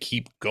just going to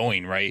keep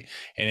going, right?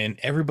 And then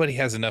everybody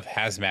has enough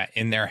hazmat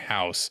in their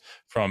house,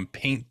 from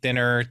paint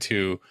thinner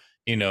to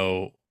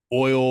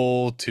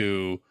oil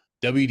to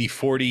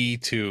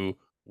WD-40 to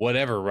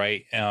whatever,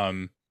 right?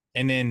 And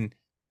then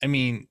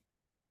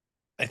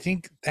I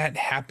think that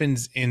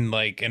happens in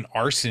like an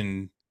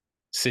arson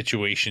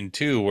situation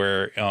too,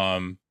 where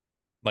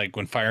like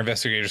when fire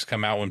investigators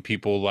come out, when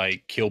people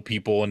like kill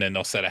people and then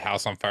they'll set a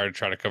house on fire to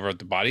try to cover up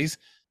the bodies.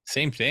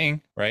 Same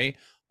thing, right?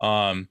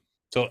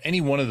 So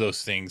any one of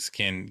those things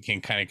can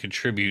kind of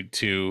contribute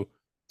to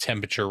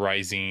temperature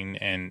rising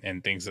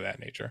and things of that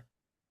nature.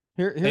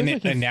 Here's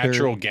And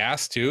natural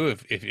gas too.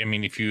 If I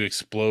mean, if you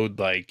explode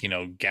like, you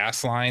know,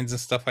 gas lines and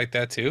stuff like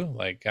that too,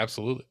 like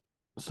absolutely.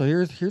 So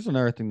here's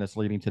another thing that's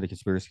leading to the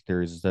conspiracy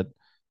theories is that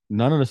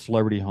none of the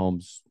celebrity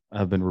homes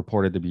have been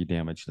reported to be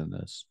damaged in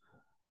this.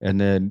 And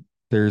then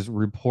there's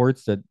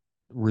reports that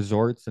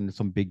resorts and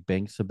some big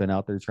banks have been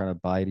out there trying to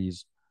buy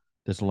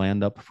this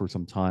land up for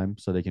some time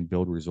so they can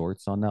build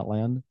resorts on that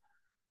land.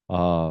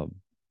 Now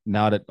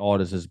that all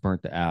this is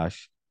burnt to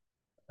ash,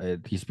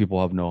 these people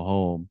have no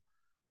home.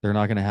 They're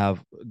not going to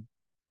have,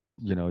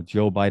 you know,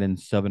 Joe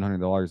Biden's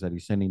 $700 that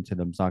he's sending to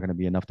them is not going to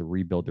be enough to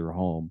rebuild their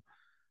home.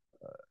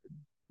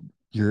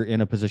 You're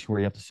in a position where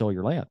you have to sell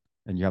your land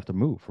and you have to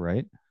move,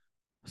 right?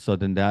 So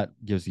then that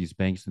gives these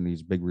banks and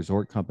these big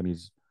resort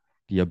companies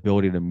the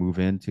ability to move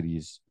into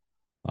these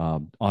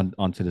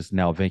onto this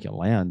now vacant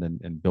land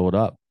and build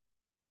up.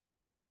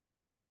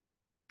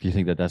 Do you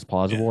think that that's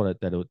plausible,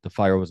 that the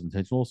fire was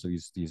intentional so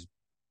these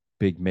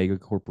big mega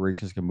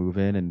corporations can move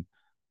in and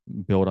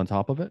build on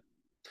top of it?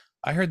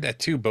 I heard that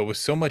too, but with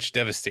so much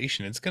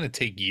devastation, it's going to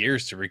take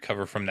years to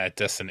recover from that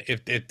destiny.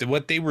 If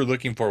what they were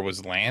looking for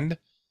was land,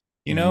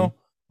 you know,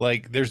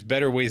 like there's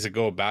better ways to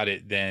go about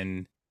it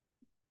than,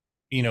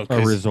 you know,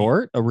 a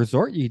resort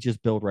you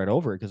just build right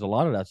over it because a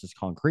lot of that's just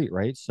concrete,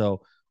 right?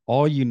 So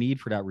all you need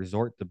for that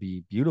resort to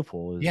be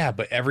beautiful is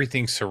but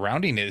everything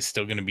surrounding it is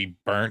still going to be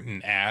burnt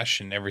and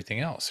ash and everything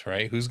else,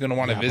 right? Who's going to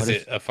want to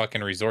visit a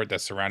fucking resort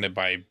that's surrounded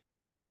by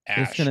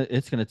ash?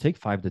 It's gonna take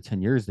 5 to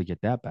 10 years to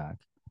get that back.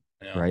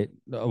 Yeah. Right?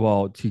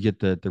 Well, to get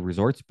the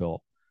resorts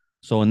built.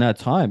 So in that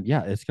time,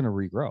 yeah, it's going to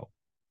regrow.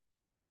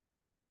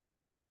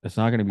 It's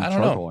not going to be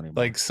charcoal anymore.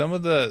 Like some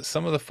of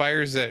the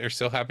fires that are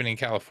still happening in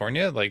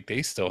California, like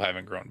they still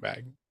haven't grown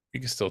back. You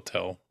can still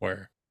tell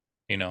where,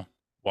 you know,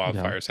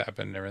 wildfires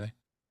happen and everything.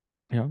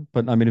 Yeah,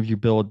 but I mean, if you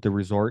build the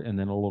resort and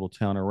then a little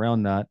town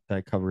around that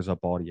covers up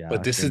all the ash.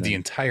 But this is the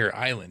entire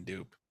island,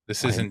 dude.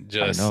 This isn't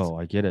just. I know,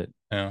 I get it.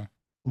 Yeah.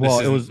 Well,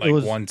 it was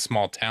like one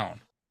small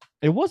town.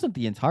 It wasn't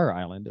the entire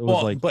island. It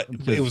was but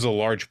it was a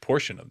large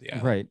portion of the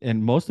island. Right.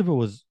 And most of it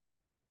was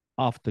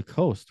off the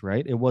coast,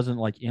 right? It wasn't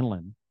like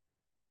inland.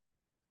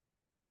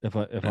 If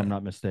I'm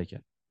not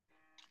mistaken.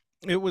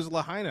 It was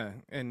Lahaina,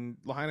 and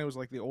Lahaina was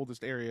like the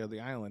oldest area of the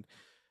island.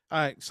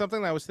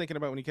 Something that I was thinking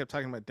about when you kept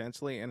talking about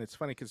densely, and it's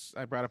funny because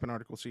I brought up an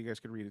article so you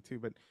guys could read it too,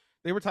 but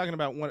they were talking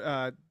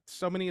about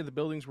so many of the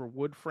buildings were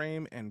wood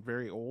frame and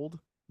very old.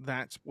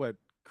 That's what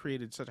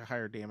created such a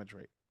higher damage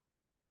rate.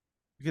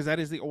 Because that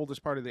is the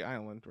oldest part of the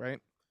island, right?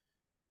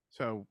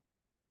 So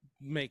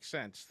makes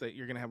sense that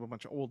you're going to have a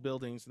bunch of old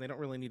buildings and they don't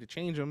really need to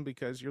change them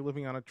because you're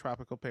living on a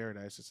tropical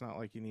paradise. It's not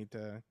like you need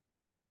to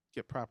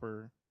get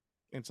proper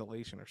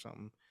insulation or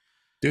something.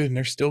 Dude, and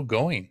they're still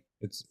going.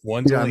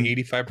 One's only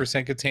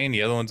 85% contained,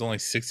 the other one's only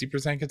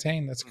 60%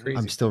 contained. That's crazy.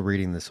 I'm still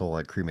reading this whole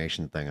like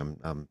cremation thing.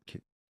 I'm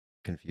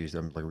confused.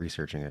 I'm like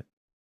researching it.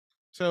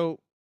 So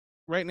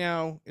right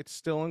now, it's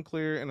still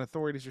unclear, and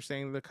authorities are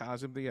saying the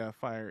cause of the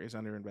fire is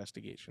under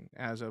investigation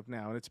as of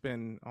now, and it's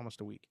been almost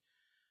a week.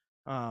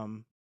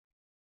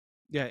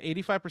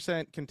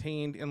 85%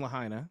 contained in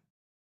Lahaina.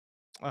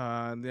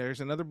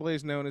 There's another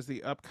blaze known as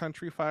the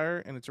Upcountry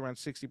Fire, and it's around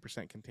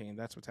 60% contained.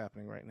 That's what's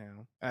happening right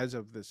now, as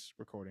of this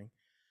recording.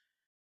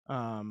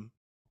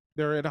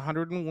 They're at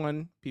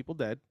 101 people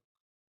dead.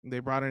 They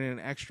brought in an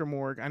extra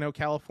morgue. I know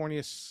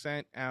California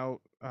sent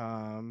out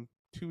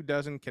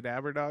 24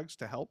 cadaver dogs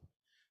to help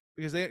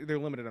because they're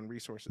limited on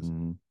resources.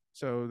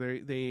 So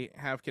they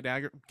have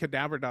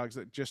cadaver dogs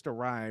that just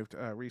arrived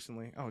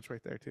recently. Oh, it's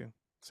right there too.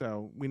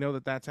 So we know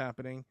that that's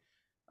happening.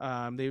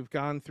 They've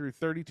gone through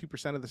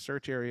 32% of the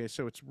search area,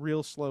 so it's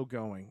real slow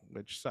going,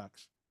 which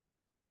sucks.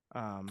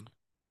 I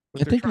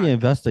think the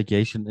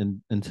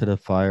investigation into the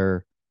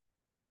fire,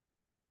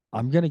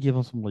 I'm going to give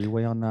them some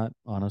leeway on that,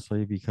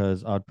 honestly,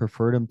 because I'd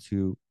prefer them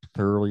to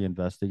thoroughly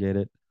investigate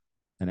it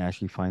and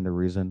actually find the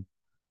reason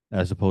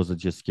as opposed to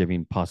just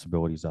giving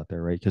possibilities out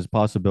there, right? Because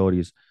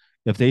possibilities,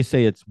 if they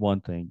say it's one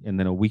thing and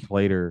then a week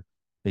later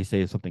they say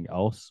it's something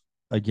else,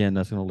 again,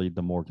 that's going to lead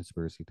to more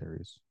conspiracy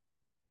theories.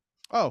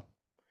 Oh,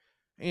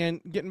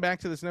 and getting back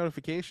to this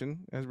notification,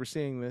 as we're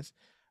seeing this,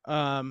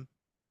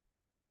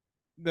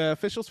 the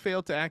officials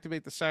failed to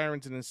activate the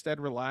sirens and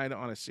instead relied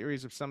on a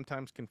series of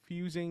sometimes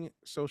confusing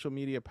social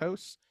media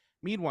posts.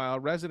 Meanwhile,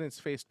 residents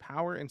faced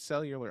power and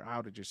cellular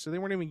outages, so they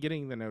weren't even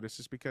getting the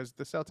notices because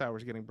the cell tower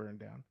is getting burned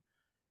down.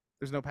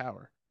 There's no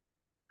power.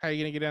 How are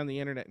you going to get on the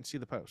internet and see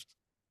the post?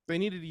 They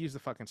needed to use the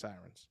fucking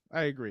sirens.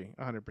 I agree,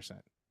 100%.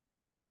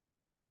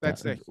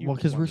 That's well,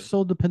 because we're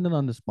so dependent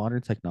on this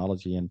modern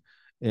technology, and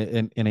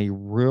in a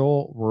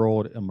real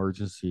world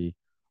emergency,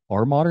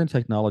 our modern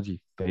technology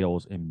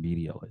fails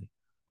immediately,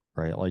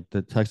 right? Like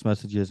the text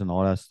messages and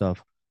all that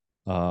stuff.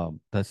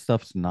 That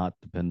stuff's not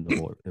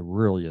dependable. It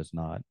really is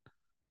not.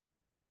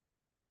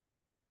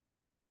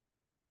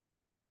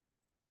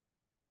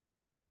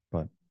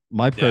 But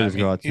My prayers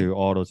go mean, out to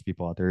all those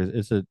people out there.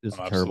 It's a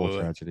terrible absolutely.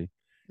 tragedy.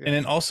 Yeah. And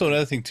then also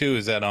another thing too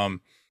is that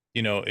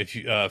you know, if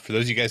you for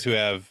those of you guys who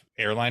have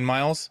airline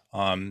miles,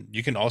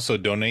 you can also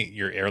donate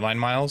your airline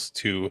miles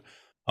to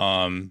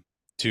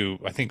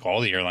I think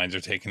all the airlines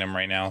are taking them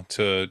right now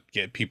to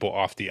get people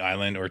off the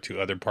island or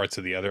to other parts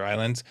of the other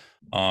islands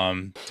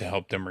to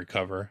help them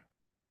recover.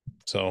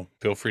 So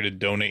feel free to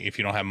donate if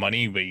you don't have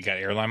money but you got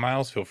airline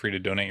miles, feel free to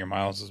donate your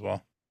miles as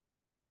well.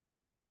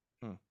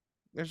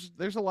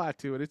 There's a lot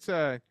to it. It's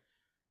a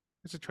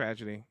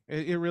tragedy.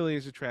 It really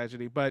is a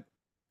tragedy. But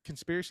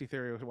conspiracy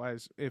theory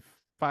wise, if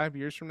 5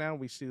 years from now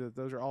we see that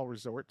those are all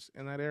resorts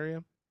in that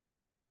area,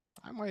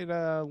 I might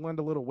lend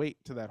a little weight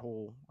to that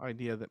whole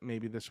idea that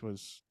maybe this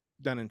was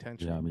done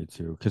intentionally. Yeah, me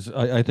too. Because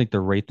I think the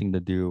right thing to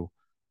do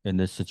in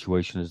this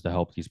situation is to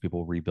help these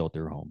people rebuild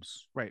their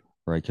homes. Right.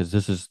 Right. Because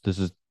this is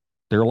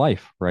their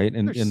life, right?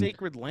 And They're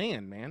sacred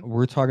land, man.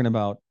 we're talking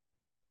about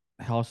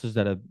houses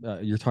that have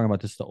you're talking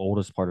about this the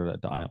oldest part of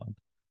the island,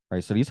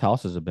 right? So these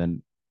houses have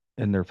been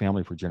in their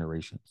family for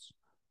generations.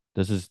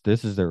 This is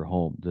their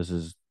home. This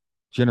is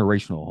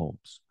generational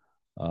homes.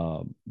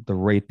 The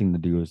right thing to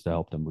do is to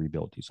help them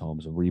rebuild these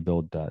homes and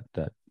rebuild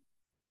that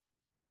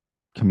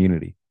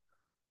community.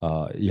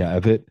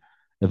 If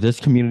this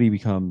community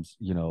becomes,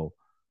 you know,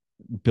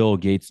 Bill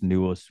Gates'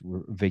 newest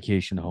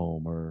vacation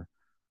home or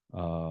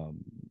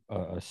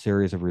a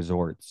series of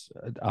resorts,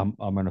 I'm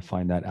going to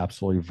find that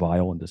absolutely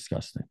vile and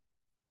disgusting.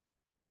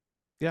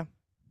 Yeah.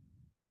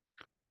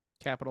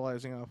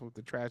 Capitalizing off of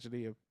the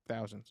tragedy of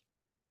thousands.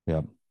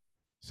 Yeah.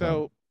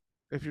 So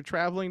if you're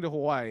traveling to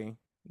Hawaii,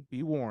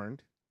 be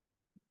warned.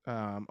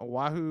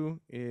 Oahu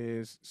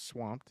is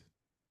swamped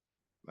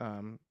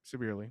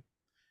severely.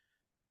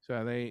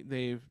 So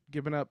they've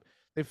given up.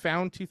 They've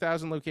found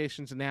 2,000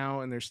 locations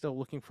now, and they're still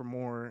looking for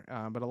more.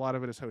 But a lot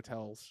of it is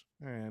hotels,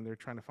 and they're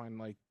trying to find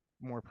like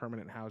more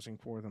permanent housing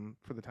for them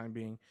for the time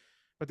being.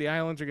 But the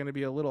islands are going to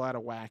be a little out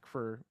of whack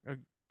for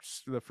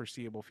the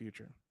foreseeable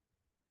future.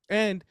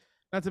 And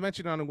not to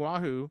mention on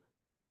Oahu,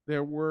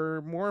 there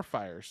were more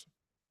fires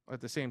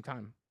at the same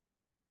time.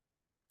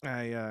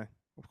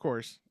 Of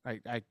course,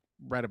 I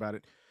read about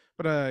it,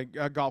 but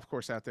a golf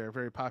course out there, a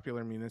very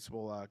popular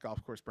municipal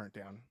golf course, burnt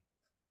down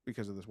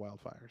because of this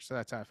wildfire. So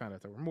that's how I found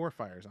out there were more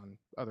fires on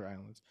other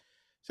islands.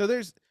 So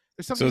there's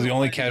something. So the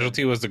only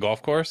casualty was the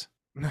golf course?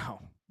 No,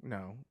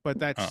 but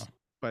that's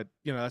but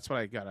you know that's what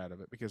I got out of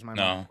it because my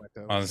no, mom went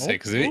to, I was gonna say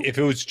because if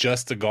it was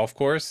just the golf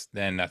course,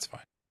 then that's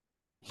fine.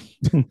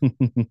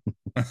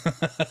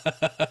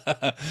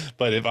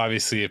 But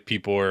if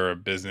people or a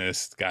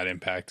business got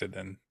impacted,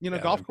 then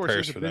golf course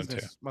is a for them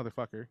business,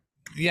 motherfucker.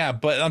 Yeah,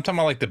 but I'm talking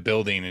about like the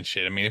building and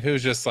shit. I mean, if it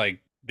was just like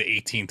the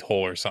 18th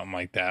hole or something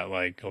like that,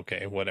 like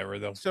okay, whatever.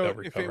 They'll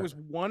recover. If it was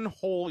one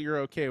hole, you're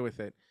okay with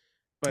it.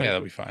 But yeah,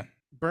 that'll be fine.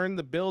 Burn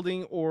the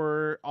building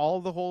or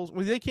all the holes.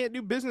 Well, they can't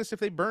do business if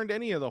they burned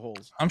any of the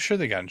holes. I'm sure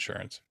they got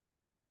insurance.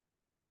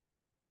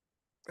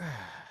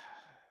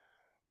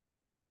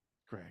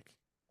 Greg.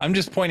 I'm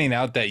just pointing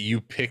out that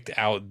you picked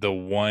out the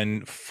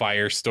one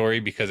fire story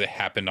because it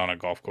happened on a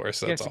golf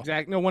course. That's yes, all.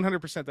 exactly. No,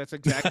 100%. That's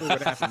exactly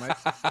what happened.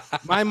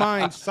 My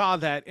mind saw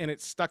that and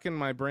it stuck in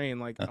my brain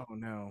like, oh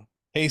no.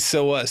 Hey,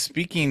 so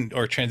speaking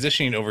or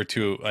transitioning over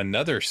to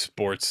another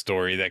sports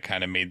story that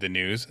kind of made the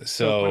news.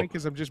 So funny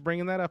because I'm just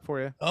bringing that up for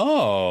you.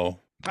 Oh,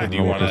 do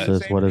you want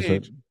to? What is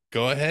it?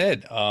 Go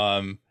ahead.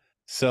 Well,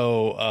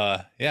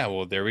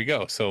 there we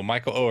go. So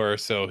Michael Oher,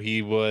 so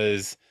he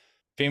was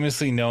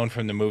famously known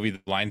from the movie The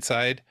Blind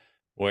Side,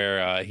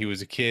 where he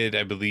was a kid,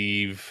 I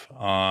believe.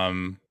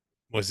 It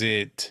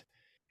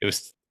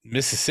was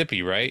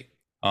Mississippi, right?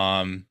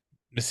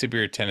 Mississippi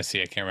or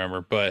Tennessee, I can't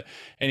remember. But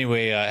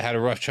anyway, had a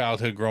rough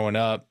childhood growing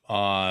up.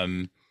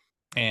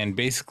 And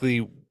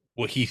basically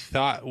what he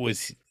thought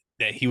was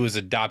that he was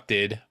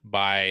adopted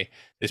by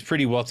this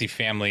pretty wealthy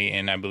family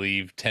in, I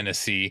believe,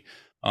 Tennessee.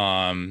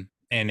 And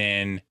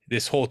then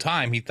this whole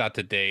time he thought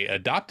that they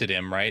adopted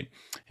him, right?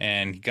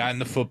 And he got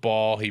into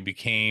football. He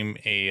became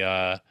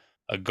a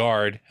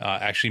guard,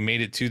 actually made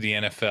it to the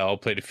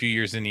NFL, played a few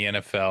years in the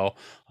NFL.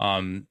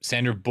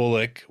 Sandra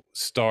Bullock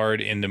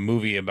starred in the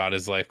movie about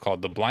his life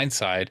called The Blind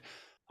Side.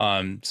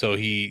 So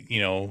he,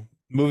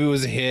 movie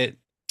was a hit.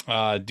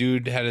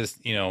 Dude had his,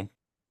 I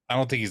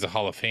don't think he's a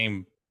Hall of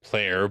Fame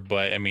player,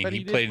 but I mean,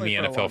 he played in the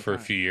NFL for a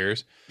few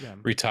years,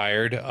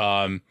 retired,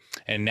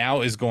 and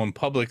now is going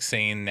public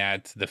saying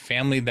that the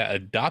family that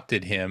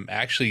adopted him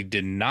actually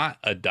did not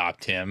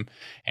adopt him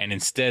and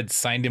instead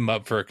signed him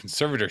up for a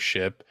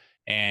conservatorship.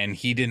 And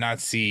he did not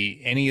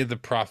see any of the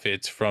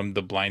profits from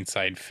the Blind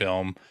Side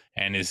film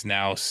and is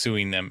now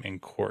suing them in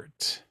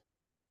court.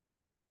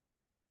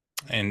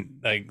 And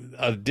like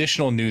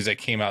additional news that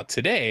came out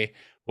today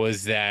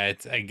was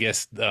that I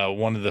guess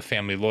one of the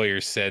family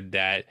lawyers said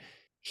that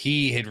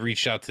he had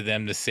reached out to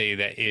them to say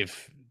that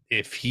if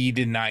they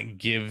did not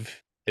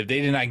give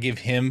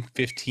him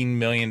 $15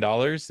 million,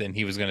 then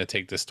he was going to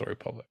take this story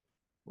public.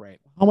 Right.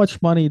 How much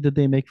money did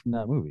they make from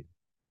that movie?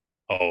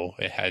 Oh,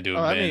 it had to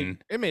have been.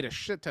 It made a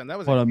shit ton. That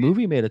was a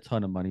movie made a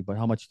ton of money, but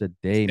how much did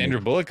they? Sandra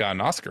Bullock got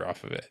an Oscar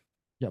off of it.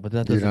 Yeah, but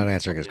that You're doesn't not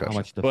answering his tell you how question.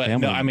 much the But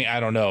family. no, I mean,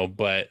 I don't know,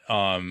 but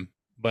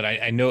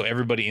I know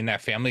everybody in that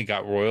family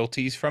got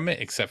royalties from it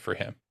except for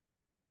him.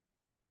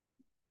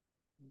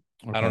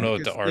 I don't Okay. know what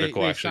the Because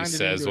article they actually signed it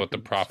says into a what the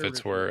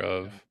profits were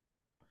conservatorship, of.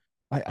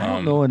 I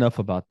don't know enough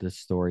about this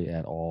story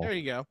at all. There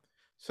you go.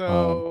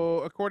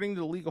 So, according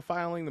to the legal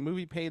filing, the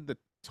movie paid the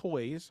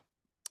toys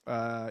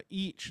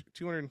each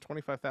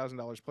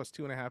 $225,000 plus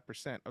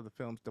 2.5% of the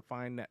film's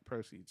defined net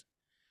proceeds.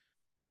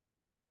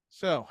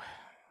 So,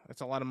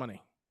 that's a lot of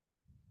money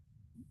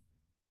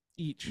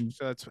each.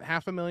 So that's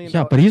 $500,000.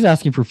 Yeah, but he's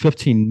asking for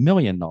 $15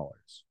 million.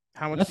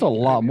 How much? That's do a you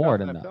think lot they made more off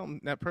than that. film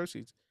net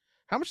proceeds.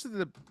 How much did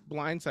the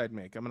Blind Side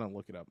make? I'm gonna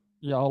look it up.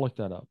 Yeah, I'll look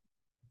that up.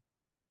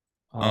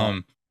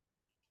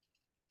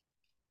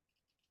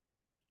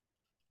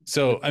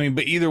 So I mean,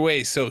 but either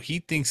way, so he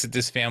thinks that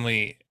this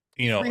family,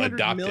 $300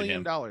 adopted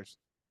million. him.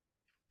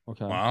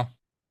 Okay. Wow,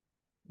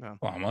 No,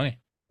 a lot of money.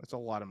 that's a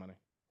lot of money.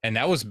 And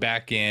that was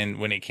back in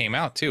when it came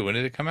out too. When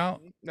did it come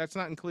out? That's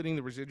not including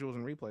the residuals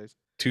and replays.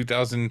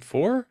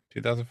 2004,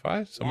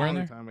 2005, somewhere in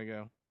Long there. time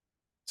ago.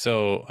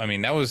 So I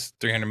mean, that was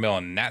 300 mil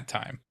in that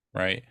time,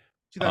 right?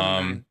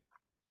 2009.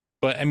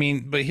 But I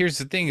mean, but here's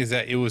the thing: is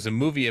that it was a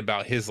movie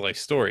about his life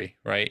story,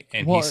 right?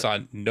 And Well, he saw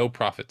no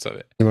profits of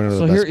it. You want to know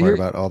So the best here- part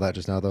about all that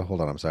just now, though?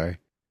 Hold on, I'm sorry.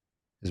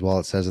 Is while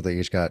it says that they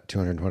each got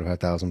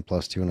 225,000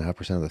 plus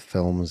 2.5% of the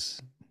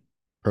film's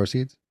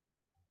proceeds,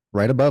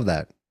 right above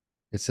that,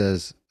 it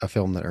says a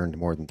film that earned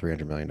more than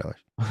 $300 million.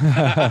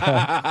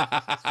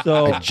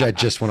 So I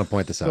just want to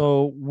point this out.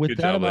 So with Good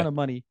that job, amount Lee. of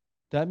money,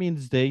 that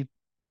means they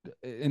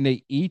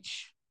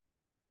each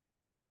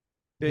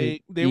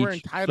They were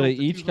each- so entitled they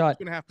to each got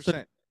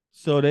 2.5%.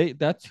 so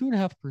that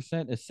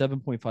 2.5% is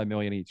 7.5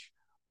 million each.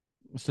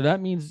 So that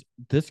means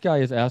this guy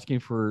is asking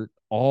for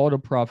all the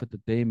profit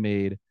that they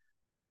made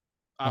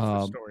Off the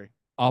um, story.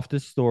 off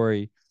this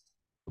story.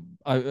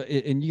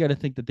 And you got to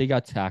think that they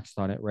got taxed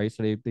on it, right?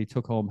 So they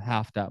took home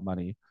half that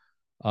money.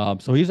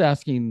 So he's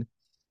asking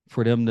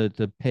for them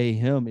to pay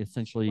him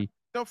essentially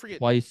Don't forget,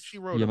 twice she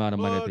wrote the a amount of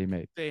money that book, they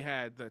made. They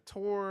had the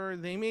tour.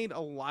 They made a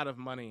lot of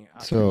money.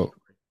 Off So- the story.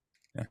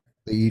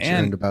 They each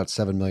And- earned about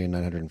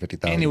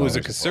 $7,950,000. And it was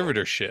a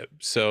conservatorship,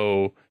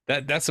 so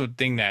that's the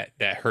thing that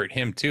hurt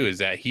him too, is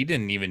that he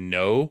didn't even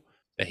know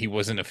that he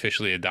wasn't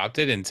officially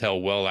adopted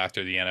until well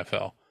after the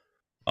NFL.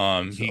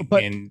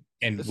 And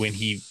when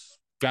he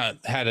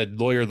had a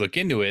lawyer look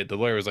into it, the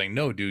lawyer was like,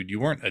 "No, dude, you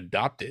weren't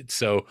adopted.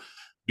 So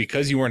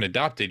because you weren't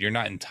adopted, you're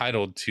not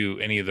entitled to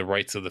any of the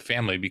rights of the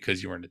family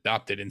because you weren't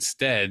adopted.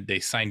 Instead, they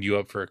signed you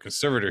up for a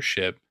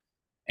conservatorship."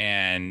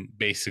 And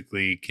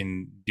basically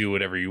can do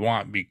whatever you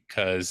want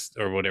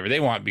or whatever they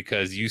want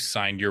because you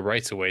signed your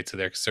rights away to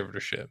their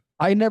conservatorship.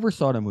 I never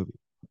saw the movie,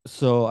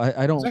 so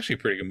I don't. It's actually a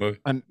pretty good movie.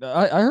 And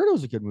I heard it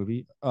was a good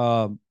movie.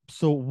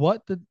 So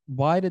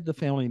why did the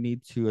family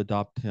need to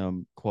adopt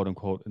him, quote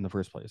unquote, in the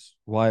first place?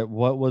 What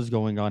was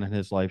going on in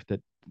his life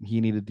that he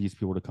needed these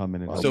people to come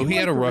in and? So You he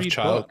had like a to rough read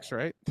child. books,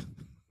 right?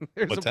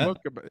 There's What's a that? book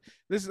about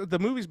this. The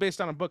movie's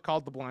based on a book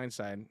called The Blind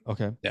Side.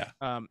 Okay,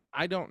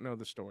 I don't know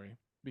the story.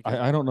 Because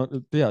I don't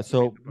know. Yeah.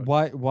 So the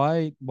book.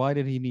 why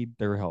did he need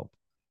their help?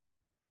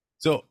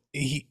 So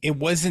it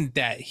wasn't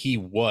that it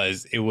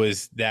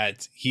was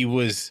that he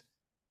was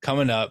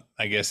coming up,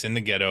 I guess, in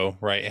the ghetto,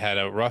 right? Had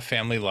a rough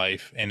family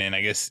life. And then I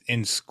guess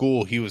in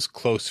school, he was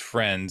close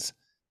friends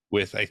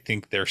with, I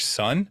think, their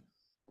son.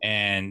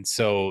 And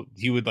so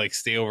he would like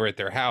stay over at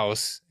their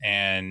house,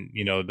 and,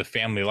 the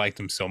family liked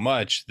him so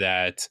much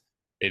that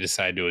they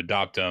decided to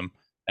adopt him.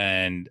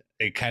 And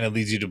it kind of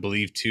leads you to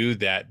believe too,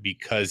 that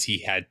because he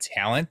had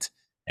talent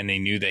and they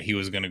knew that he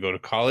was going to go to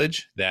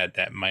college, that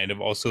might have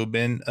also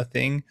been a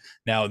thing.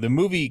 Now, the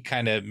movie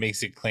kind of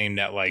makes it claim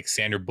that like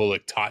Sandra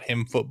Bullock taught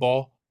him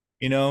football,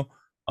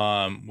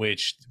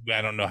 which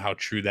I don't know how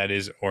true that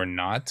is or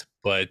not,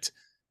 but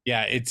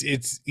yeah, it's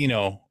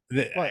Well,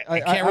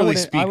 I can't really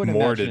speak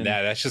more to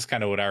that. That's just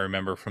kind of what I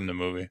remember from the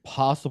movie.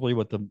 Possibly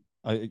what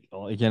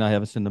again, I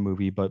haven't seen the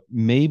movie, but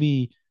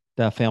maybe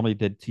that family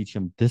did teach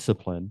him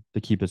discipline to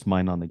keep his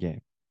mind on the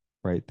game,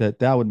 right?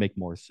 That would make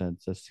more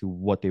sense as to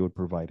what they would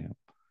provide him,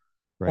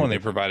 right? Well, and they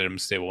provided him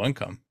stable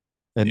income.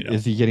 And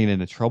is he getting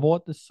into trouble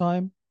at this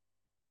time?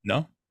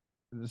 No.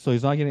 So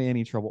he's not getting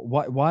any trouble.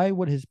 Why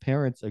would his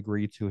parents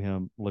agree to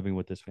him living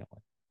with this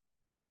family?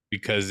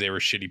 Because they were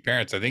shitty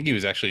parents. I think he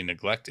was actually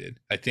neglected.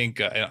 I don't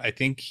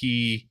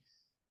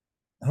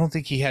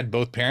think he had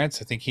both parents.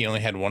 I think he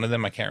only had one of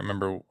them. I can't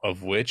remember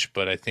of which,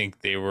 but I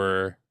think they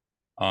were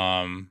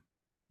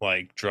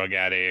like drug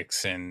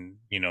addicts and,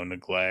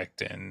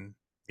 neglect and,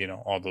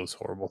 all those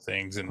horrible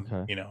things. And,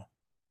 Okay.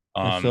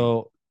 and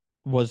so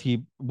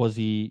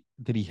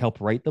did he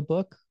help write the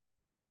book?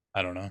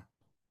 I don't know.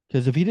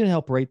 Because if he didn't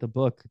help write the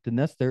book, then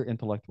that's their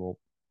intellectual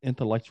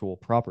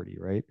property,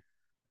 right?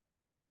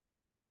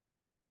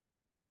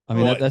 I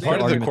mean, Well, that's the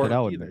part of the argument that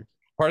I would either. make.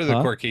 Part of the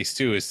Huh? court case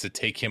too is to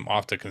take him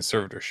off the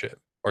conservatorship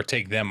or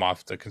take them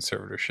off the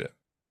conservatorship.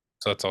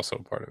 So that's also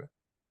a part of it.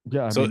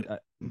 Yeah, So- I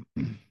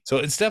mean, So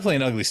it's definitely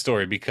an ugly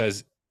story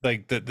because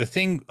like the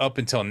thing up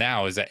until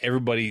now is that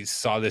everybody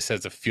saw this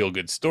as a feel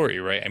good story,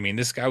 right? I mean,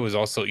 this guy was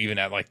also even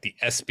at like the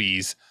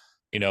ESPYs,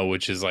 you know,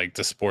 which is like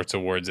the sports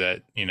awards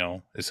that, you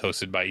know, is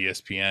hosted by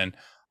ESPN.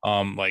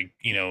 Like,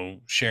 you know,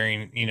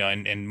 sharing, you know,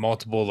 and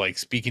multiple like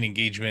speaking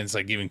engagements,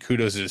 like giving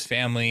kudos to his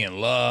family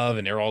and love,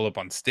 and they're all up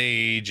on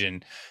stage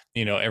and,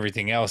 you know,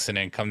 everything else. And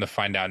then come to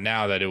find out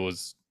now that it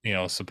was, you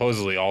know,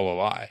 supposedly all a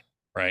lie,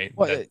 right?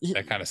 Well,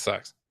 That kind of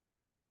sucks.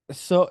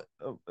 So,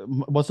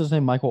 what's his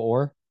name? Michael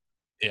Orr.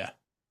 Yeah.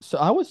 So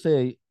I would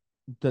say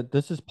that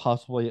this is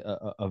possibly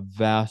a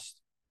vast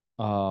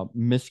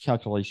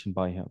miscalculation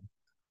by him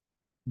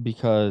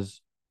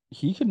because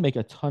he could make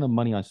a ton of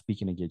money on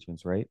speaking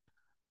engagements, right?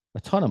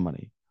 A ton of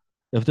money.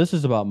 If this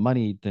is about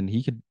money, then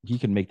he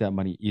could make that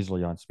money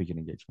easily on speaking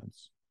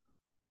engagements.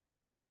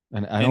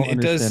 And I And don't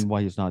it does, understand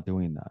why he's not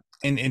doing that.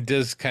 and it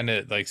does kind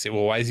of like say,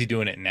 well, why is he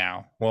doing it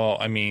now? Well,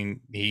 I mean,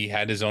 he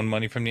had his own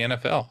money from the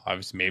NFL.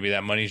 Obviously, maybe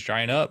that money's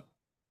drying up.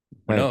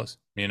 Who Right. knows?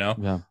 You know?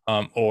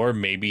 Yeah. Or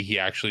maybe he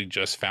actually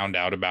just found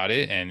out about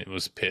it and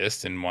was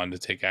pissed and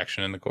wanted to take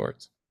action in the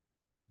courts.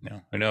 You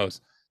know, who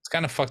knows? It's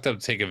kind of fucked up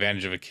to take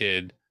advantage of a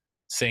kid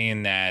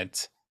saying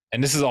that,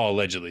 and this is all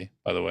allegedly,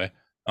 by the way,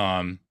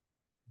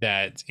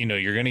 that, you know,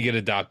 you're going to get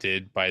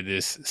adopted by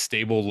this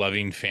stable,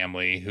 loving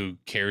family who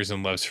cares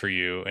and loves for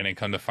you, and then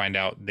come to find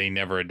out they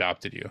never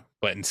adopted you,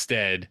 but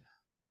instead,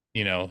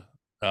 you know,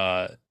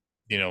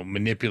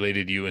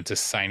 manipulated you into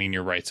signing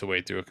your rights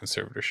away through a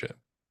conservatorship.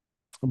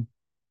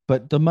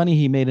 But the money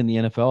he made in the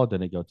NFL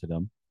didn't go to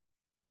them.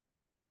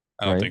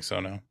 I don't Right. think so.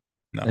 No.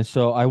 And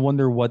so I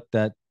wonder what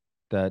that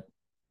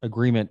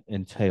agreement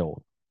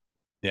entailed.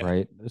 Yeah.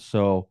 Right.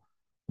 So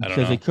I don't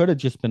because know. it could have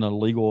just been a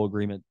legal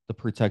agreement to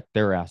protect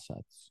their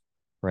assets,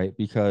 right?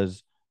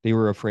 Because they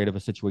were afraid of a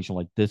situation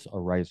like this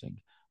arising.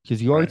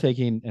 Because you are Right.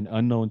 taking an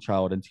unknown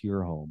child into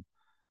your home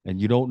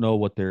and you don't know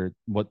what they're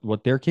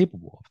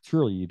capable of.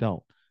 Truly, you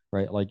don't,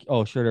 right? Like,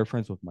 oh, sure, they're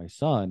friends with my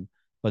son,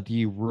 but do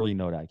you really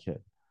know that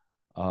kid?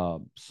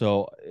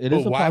 So it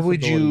is But a why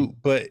would possibility. you?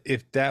 But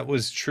if that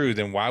was true,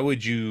 then why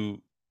would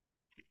you?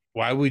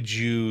 Why would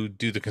you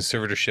do the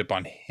conservatorship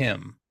on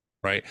him?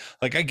 Right?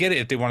 Like, I get it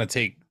if they want to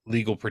take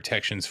legal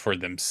protections for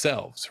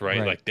themselves, right?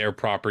 Right. Like their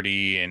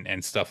property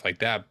and stuff like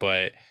that.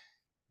 But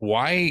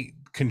why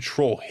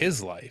control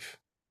his life?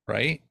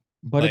 Right?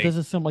 But it Like,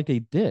 doesn't seem like they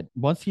did.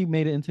 Once he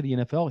made it into the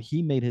NFL,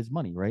 he made his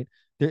money, right?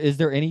 Is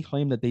there any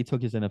claim that they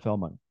took his NFL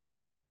money?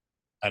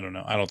 I don't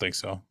know. I don't think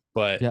so.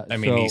 But Yeah. I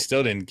mean, he So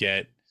still didn't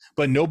get.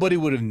 But nobody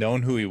would have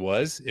known who he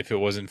was if it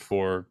wasn't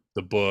for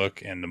the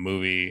book and the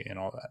movie and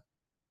all that.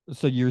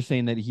 So you're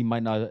saying that he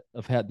might not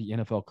have had the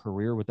NFL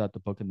career without the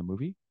book and the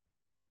movie?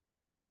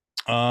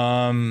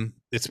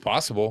 It's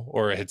possible,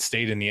 or it had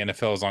stayed in the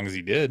NFL as long as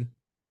he did.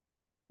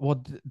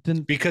 Well,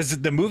 then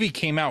Because the movie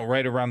came out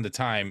right around the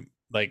time,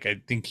 like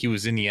I think he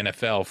was in the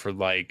NFL for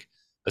like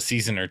a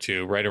season or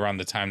two, right around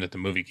the time that the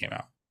movie came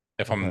out.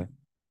 If Okay. I'm,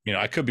 you know,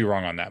 I could be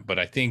wrong on that, but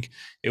I think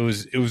it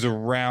was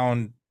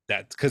around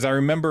that, because I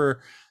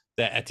remember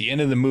that at the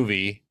end of the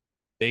movie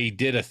they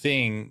did a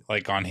thing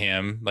like on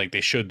him, like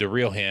they showed the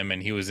real him,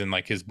 and he was in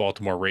like his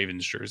Baltimore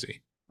Ravens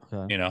jersey,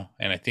 Okay. you know,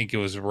 and I think it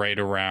was right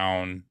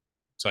around.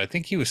 So I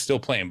think he was still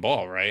playing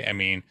ball, right? I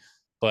mean,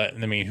 but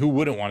I mean, who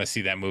wouldn't want to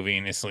see that movie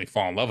and instantly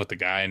fall in love with the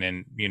guy? And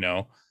then, you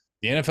know,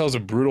 the NFL is a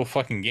brutal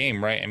fucking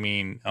game, right? I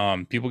mean,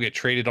 people get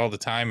traded all the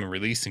time and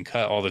released and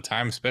cut all the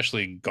time,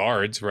 especially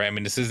guards, right? I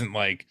mean, this isn't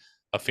like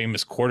a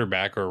famous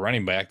quarterback or a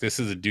running back. This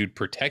is a dude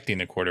protecting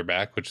the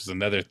quarterback, which is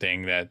another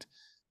thing that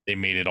they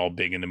made it all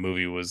big in the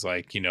movie. Was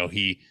like, you know,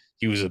 he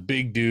was a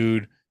big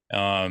dude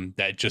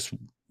that just,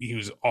 he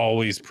was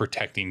always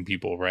protecting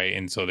people, right?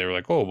 And so they were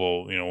like, oh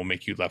well, you know, we'll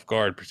make you left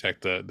guard,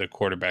 protect the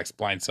quarterback's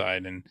blind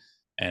side, and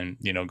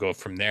you know, go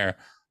from there.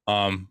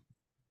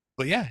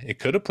 But yeah, it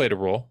could have played a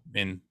role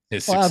in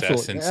his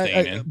success and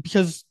staying in.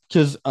 Because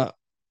the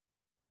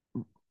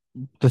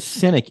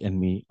cynic in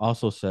me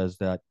also says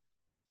that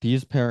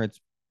these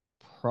parents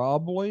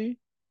probably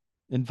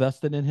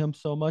invested in him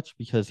so much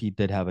because he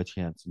did have a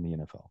chance in the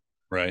NFL,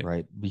 Right.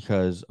 right?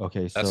 Because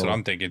okay, That's what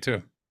I'm so thinking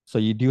too.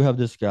 you do have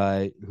this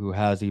guy who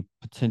has a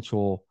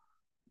potential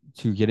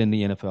to get in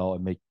the NFL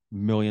and make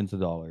millions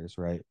of dollars,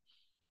 right?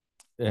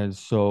 And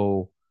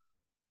so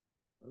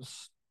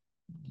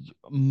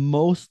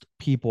most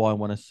people, I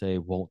want to say,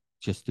 won't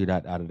just do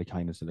that out of the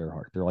kindness of their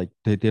heart. They're like,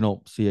 they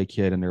don't see a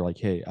kid and they're like,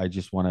 hey, I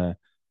just want to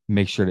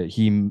make sure that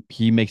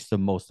he makes the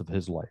most of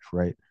his life,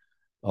 right?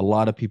 A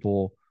lot of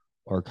people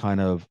are kind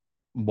of,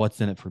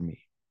 what's in it for me,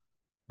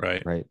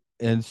 Right. right?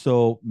 And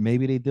so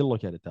maybe they did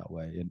look at it that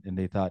way, and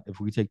they thought, if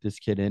we take this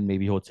kid in,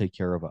 maybe he'll take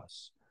care of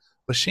us.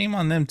 But shame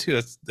on them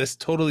too. That's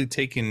totally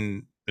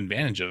taking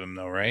advantage of him,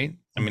 though, right?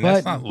 I mean,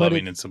 that's not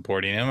loving and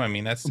supporting him. I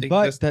mean, that's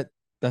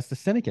that's the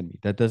cynic in me.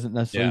 That doesn't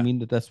necessarily mean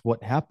that that's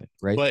what happened,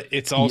 right? But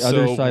it's the also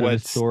other side of the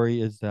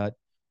story is that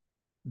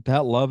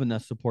love and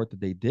that support that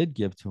they did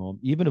give to him,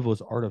 even if it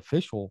was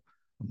artificial,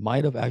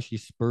 might have actually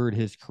spurred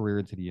his career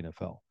into the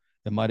NFL.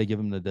 It might have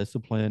given him the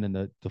discipline and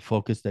the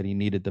focus that he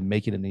needed to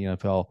make it in the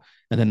NFL.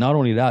 And then not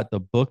only that, the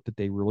book that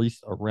they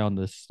released around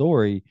this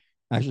story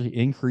actually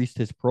increased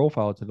his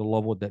profile to the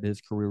level that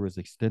his career was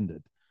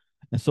extended.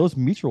 And so it's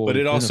mutually But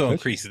it also beneficial.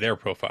 increased their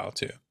profile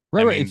too.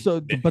 Right, I right. mean, And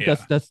so, but yeah.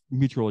 that's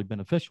mutually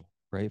beneficial,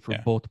 right, for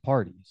Yeah. both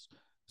parties.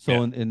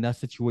 So Yeah. in that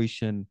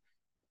situation,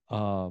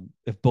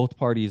 if both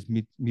parties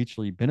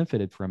mutually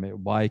benefited from it,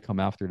 why come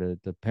after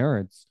the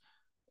parents?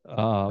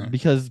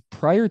 Because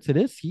prior to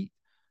this,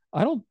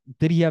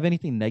 did he have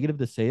anything negative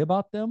to say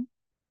about them?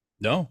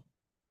 No,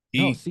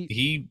 No,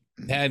 he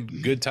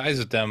had good ties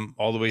with them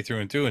all the way through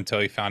and through until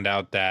he found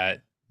out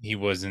that he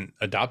wasn't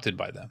adopted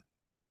by them.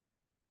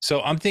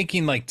 So I'm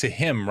thinking, like, to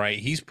him, right?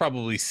 He's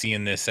probably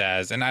seeing this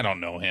as, and I don't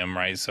know him,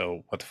 right?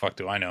 So what the fuck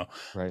do I know?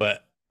 right.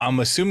 But I'm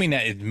assuming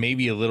that it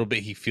maybe a little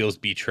bit he feels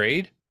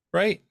betrayed,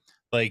 right?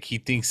 Like he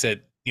thinks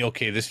that,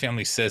 okay, this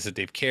family says that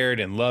they've cared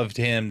and loved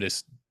him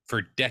this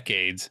for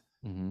decades,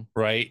 Mhm.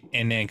 right?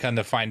 And then kind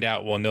of find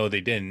out, well, no,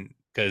 they didn't,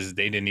 because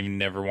they didn't even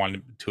never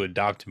want to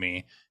adopt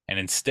me, and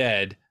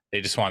instead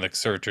they just want the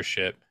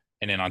conservatorship.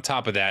 And then on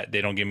top of that,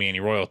 they don't give me any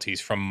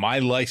royalties from my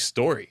life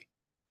story.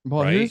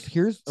 Well, right?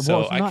 here's So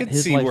well, it's I not could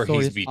his see life where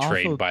story. he's It's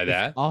betrayed by it's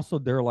that. also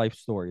their life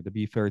story, to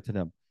be fair to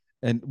them.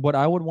 And what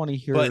I would want to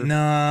hear, But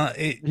nah,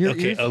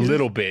 okay, a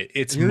little bit.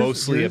 It's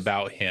mostly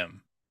about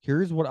him.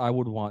 Here's what I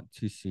would want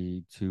to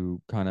see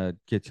to kind of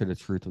get to the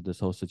truth of this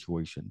whole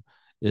situation: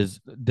 is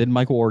did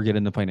Michael Orr get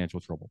into financial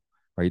trouble?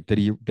 Right? Did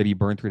he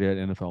burn through that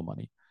NFL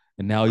money?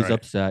 And now he's Right.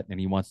 upset and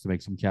he wants to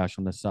make some cash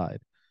on the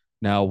side.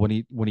 Now, when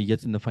he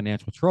gets into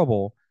financial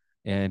trouble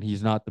and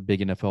he's not the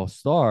big NFL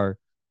star,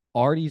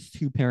 are these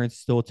two parents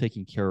still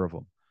taking care of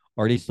him?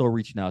 Are they still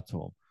reaching out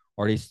to him?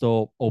 Are they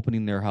still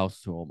opening their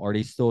house to him? Are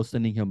they still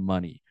sending him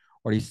money?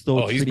 Are they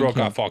still he's treating broke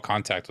him? off all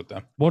contact with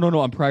them. Well, no,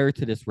 I'm prior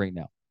to this right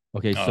now.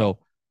 Okay, Oh. so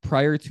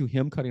prior to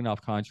him cutting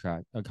off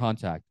contact,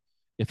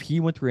 if he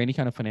went through any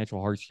kind of financial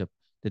hardship,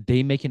 did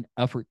they make an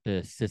effort to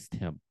assist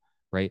him?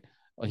 Right?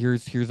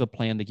 Here's a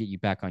plan to get you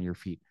back on your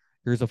feet.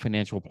 Here's a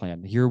financial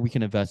plan. Here we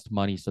can invest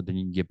money so then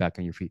you can get back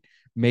on your feet.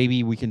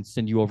 Maybe we can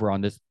send you over on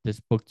this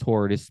book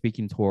tour, this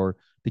speaking tour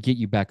to get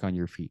you back on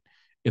your feet.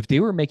 If they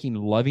were making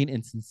loving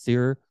and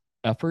sincere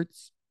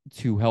efforts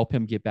to help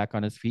him get back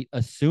on his feet,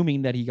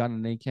 assuming that he got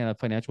in any kind of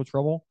financial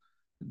trouble,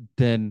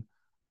 then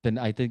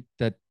I think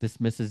that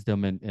dismisses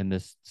them in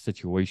this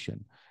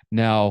situation.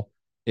 Now,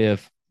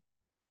 if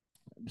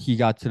he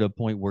got to the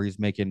point where he's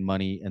making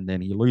money and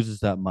then he loses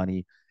that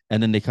money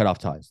and then they cut off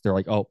ties, they're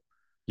like, oh,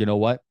 you know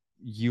what?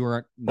 You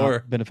aren't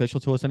not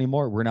beneficial to us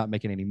anymore. We're not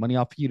making any money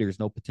off of you. There's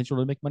no potential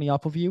to make money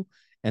off of you.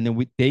 And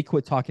then they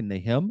quit talking to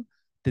him.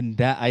 Then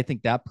I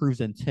think that proves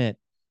intent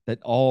that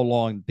all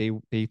along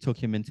they took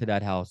him into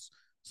that house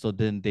so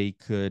then they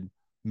could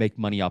make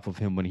money off of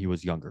him when he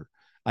was younger.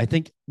 I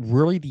think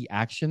really the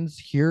actions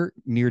here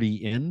near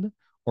the end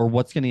are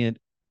what's going to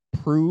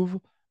prove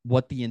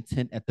what the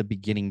intent at the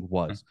beginning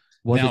was.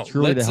 Was it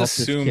truly to help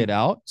this kid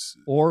out,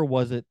 or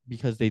was it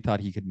because they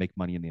thought he could make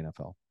money in the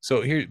NFL?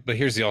 So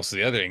here's also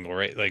the other angle,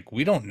 right? Like,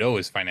 we don't know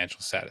his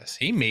financial status.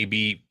 He may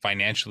be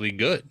financially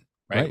good,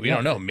 right? We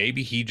don't know.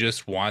 Maybe he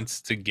just wants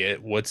to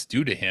get what's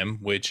due to him,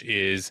 which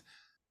is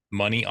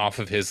money off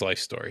of his life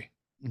story.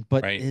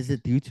 But is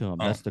it due to him?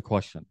 That's the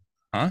question.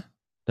 Huh?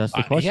 That's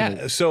the question.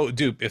 Yeah. So,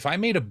 dude, if I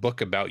made a book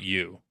about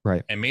you,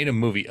 right, and made a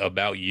movie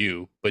about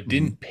you, but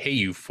didn't pay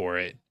you for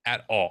it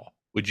at all,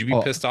 would you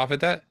be pissed off at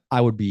that?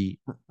 I would be,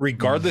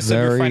 regardless of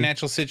your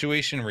financial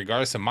situation,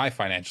 regardless of my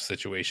financial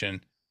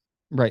situation.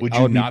 Right. Would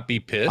you not be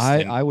pissed?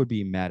 I would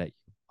be mad at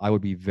you. I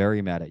would be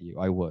very mad at you.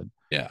 I would.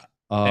 Yeah.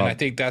 And I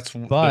think that's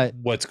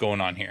what's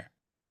going on here.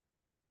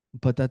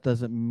 But that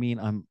doesn't mean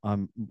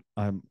I'm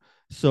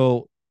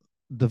so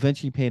Da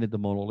Vinci painted the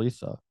Mona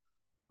Lisa,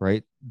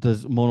 right?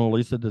 Does Mona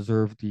Lisa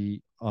deserve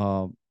the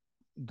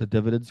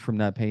dividends from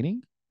that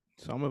painting?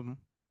 Some of them.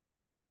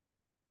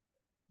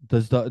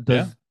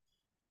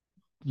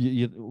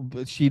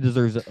 She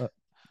deserves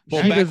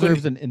she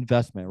deserves an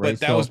investment, right?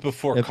 But that was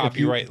before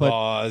copyright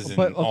laws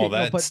and all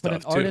that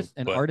stuff too.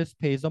 An artist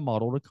pays a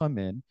model to come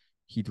in,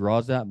 he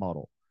draws that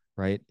model,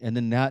 right? And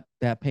then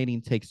that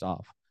painting takes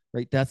off,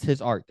 right? That's his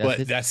art.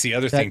 That's the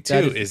other thing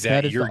too, is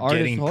that you're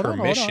getting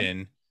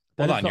permission.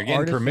 Hold on, you're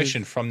getting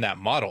permission from that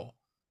model.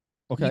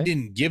 Okay. You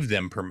didn't give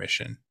them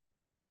permission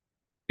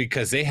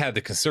because they had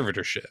the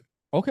conservatorship.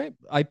 Okay.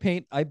 I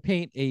paint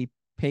a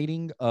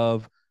painting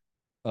of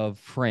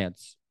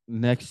France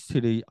next to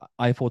the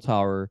Eiffel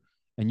Tower,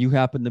 and you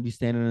happen to be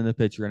standing in the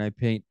picture, and I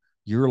paint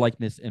your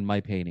likeness in my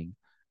painting,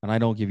 and I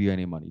don't give you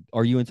any money.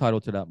 Are you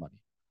entitled to that money?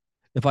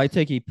 If I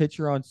take a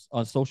picture on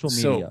social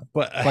media,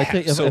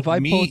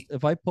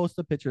 if I post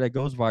a picture that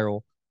goes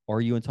viral,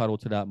 are you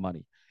entitled to that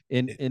money?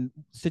 In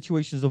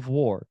situations of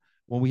war,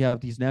 when we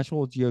have these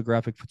National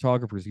Geographic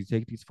photographers who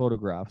take these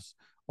photographs,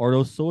 are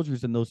those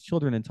soldiers and those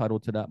children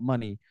entitled to that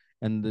money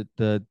and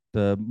the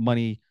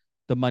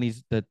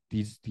monies that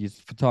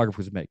these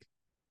photographers make?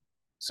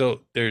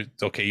 So there's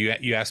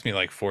you asked me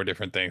like 4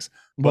 different things.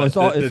 Well, it's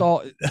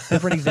all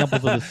different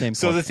examples of the same.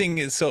 So the thing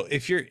is, so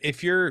if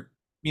you're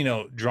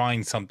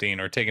drawing something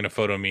or taking a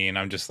photo of me and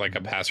I'm just like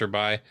a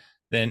passerby,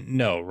 then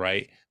no,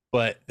 right?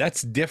 But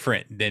that's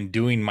different than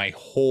doing my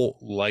whole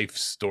life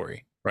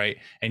story. right?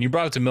 And you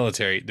brought up the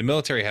military. The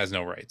military has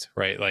no rights,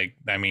 right? Like,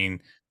 I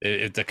mean,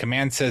 if the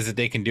command says that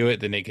they can do it,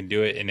 then they can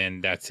do it, and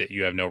then that's it.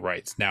 You have no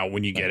rights. Now,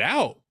 when you get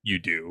out, you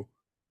do,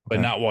 but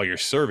Okay. not while you're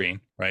serving,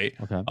 right?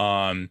 Okay.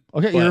 Um,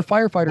 Okay, you're a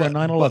firefighter but-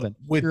 on 9/11.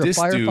 but with You're a this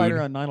firefighter dude-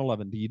 on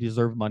 9/11. Do you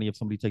deserve money if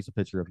somebody takes a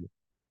picture of you?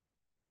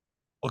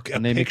 okay, a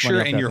And they make money picture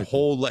off and that your picture.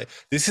 whole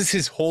life. This is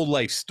his whole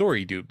life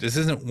story, dude. This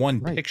isn't one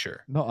Right.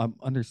 picture. No, I'm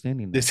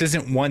understanding that. This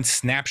isn't one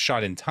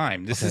snapshot in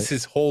time. This is Okay.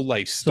 his whole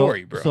life So-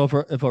 story, bro. So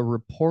if a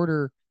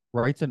reporter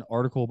writes an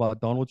article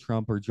about Donald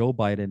Trump or Joe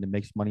Biden and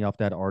makes money off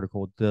that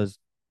article, does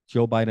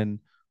Joe Biden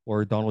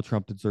or Donald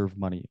Trump deserve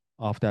money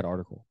off that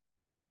article?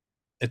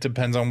 It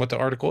depends on what the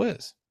article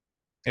is.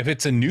 If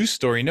it's a news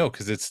story, no,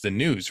 because it's the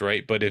news,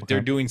 right? But if they're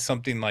Okay. doing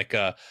something like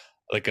a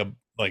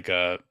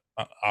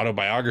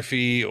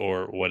autobiography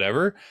or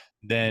whatever,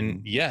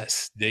 then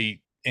yes,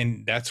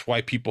 and that's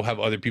why people have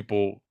other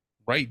people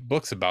write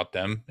books about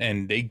them,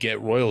 and they get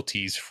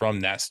royalties from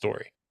that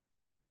story.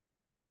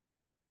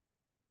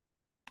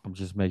 I'm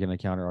just making a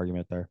counter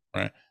argument there.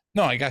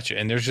 No, I got you.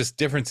 And there's just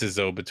differences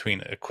though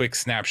between a quick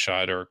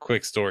snapshot or a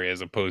quick story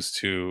as opposed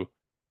to,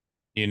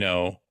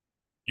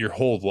 your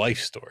whole life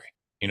story.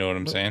 You know what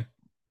I'm saying?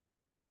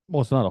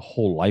 Well, it's not a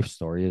whole life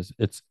story.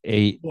 It's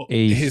a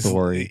His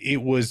story.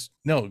 It was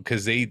no,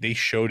 because they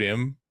showed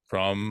him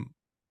from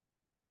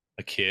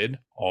a kid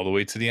all the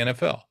way to the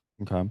NFL.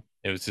 Okay.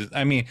 It was just,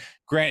 I mean,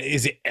 Grant,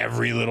 is it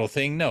every little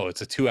thing? No,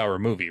 it's a 2-hour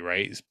movie,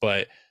 right?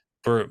 But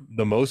for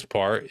the most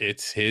part,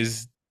 it's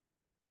his,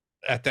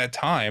 at that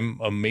time,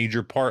 a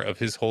major part of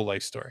his whole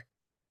life story.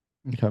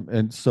 Okay.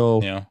 And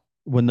so You know,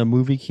 when the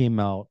movie came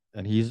out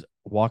and he's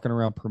walking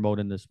around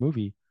promoting this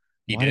movie,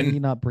 he why did he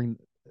didn't. not bring?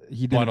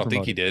 He didn't. Well, I don't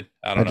think promote he it? did.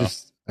 I don't know.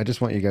 I just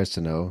want you guys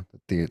to know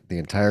that the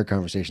entire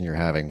conversation you're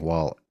having,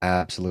 while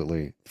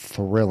absolutely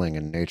thrilling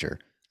in nature,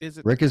 Is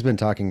it? Rick has been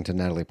talking to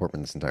Natalie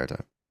Portman this entire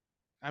time.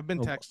 I've been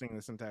Oh. texting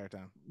this entire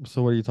time.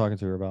 So what are you talking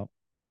to her about?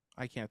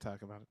 I can't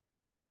talk about it.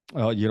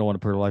 Oh, you don't want to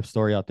put her life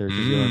story out there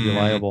because you want to be Mm.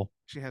 liable.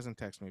 She hasn't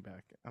texted me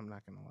back. I'm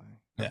not gonna lie.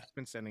 Yeah. I've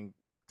been sending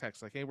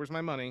texts like, "Hey, where's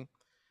my money?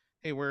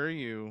 Hey, where are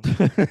you?"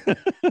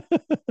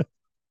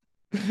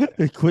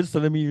 Quit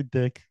sending me your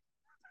dick.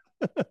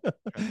 I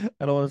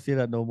don't want to see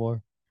that no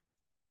more.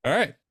 All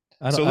right.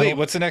 I don't, So, I Lee, don't-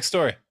 what's the next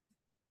story?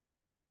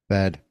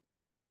 Bad.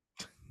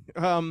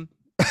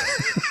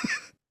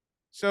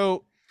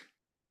 So,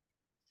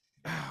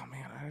 oh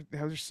man,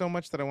 there's so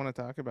much that I want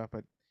to talk about,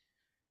 but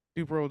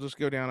Duper will just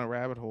go down a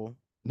rabbit hole.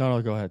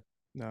 No, go ahead.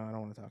 No, I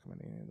don't want to talk about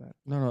any of that.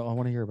 No, I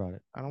want to hear about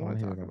it. I don't I want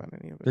to wanna talk hear about about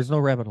any of it. There's no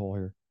rabbit hole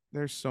here.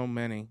 There's so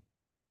many.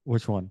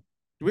 Which one?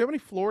 Do we have any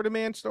Florida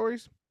man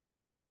stories?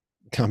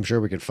 I'm sure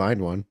we could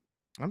find one.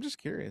 I'm just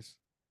curious.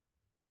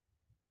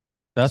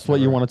 That's what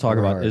you Never- want to talk never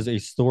about hard. is a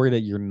story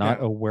that you're not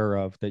Yeah. aware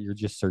of that you're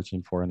just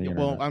searching for on the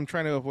internet. Well, I'm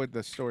trying to avoid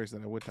the stories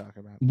that I would talk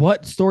about.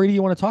 What story do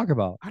you want to talk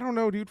about? I don't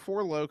know, dude.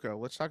 Four Loco.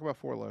 Let's talk about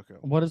Four Loco.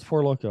 What is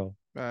Four Loco?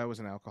 It was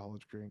an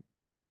alcoholic drink.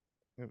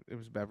 It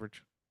was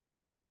beverage.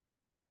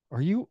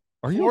 Are you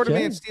Florida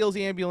okay? man steals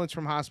the ambulance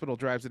from hospital,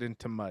 drives it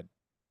into mud.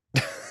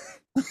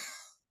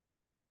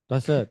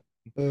 That's it.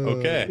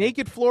 Okay.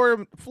 Naked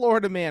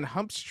Florida man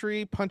humps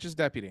tree, punches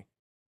deputy.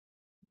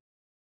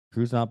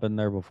 Who's not been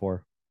there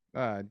before?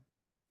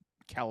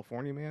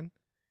 California man.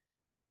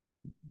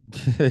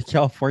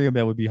 California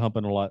man would be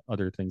humping a lot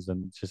other things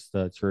than just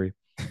a tree.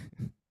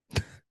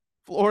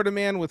 Florida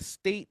man with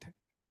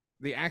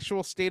the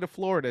actual state of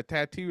Florida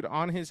tattooed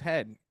on his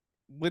head,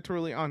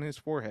 literally on his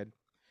forehead,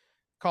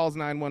 calls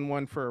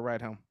 911 for a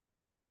ride home.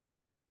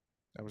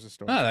 That was a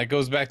story. Ah, that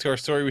goes back to our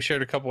story we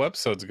shared a couple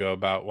episodes ago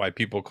about why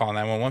people call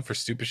 911 for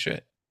stupid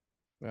shit.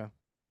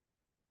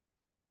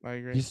 I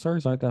agree. These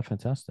stories aren't that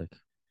fantastic.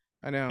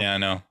 I know. Yeah, I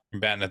know. You're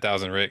batting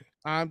 1,000, Rick.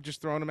 I'm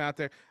just throwing them out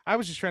there. I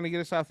was just trying to get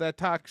us off that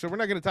talk, so we're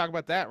not going to talk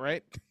about that,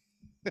 right?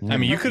 I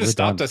mean, you could have We're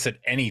stopped done. us at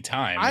any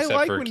time I except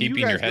like for when you keeping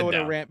your guys head go on a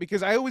down. rant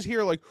because I always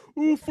hear like,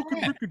 "Oh, fucking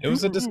Yeah, Rick and it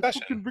was a Duper,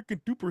 discussion. fucking Rick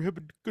and Duper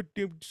having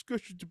goddamn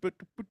discussions about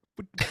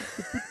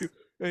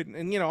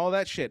and all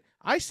that shit."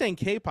 I sang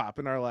K-pop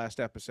in our last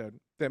episode.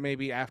 That may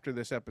be after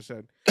this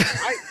episode.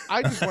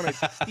 I just want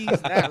to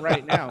tease that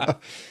right now.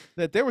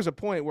 That there was a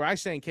point where I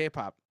sang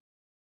K-pop.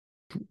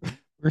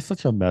 We're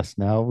such a mess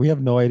now. We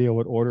have no idea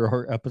what order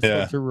our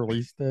episodes are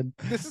released in.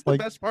 This is the Like-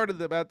 best part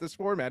about this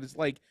format. It's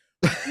like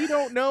you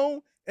don't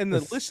know, and the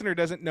This- listener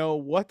doesn't know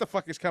what the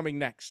fuck is coming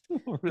next.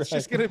 It's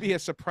just gonna be a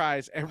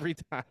surprise every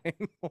time.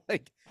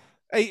 Like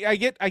I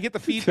get the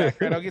feedback,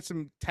 right? I'll get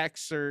some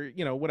texts or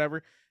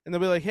whatever, and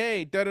they'll be like,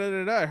 "Hey, da da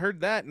da da, I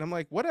heard that," and I'm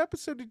like, "What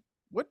episode did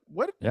what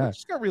Yeah.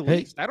 just got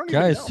released? I don't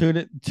Guys, even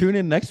know." tune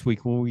in next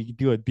week when we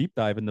do a deep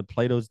dive into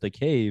Plato's The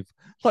Cave.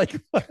 Like,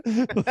 like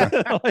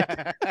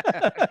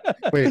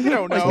Wait, You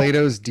don't know.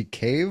 Plato's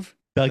Decave?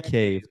 the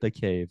cave, The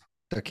cave?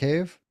 the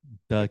cave,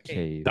 Da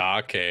cave. Da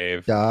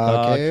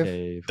the cave?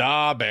 cave.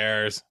 Da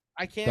bears.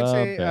 I can't The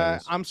say.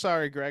 Bears. I'm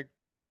sorry, Greg.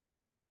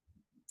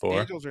 For?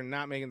 Angels are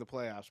not making the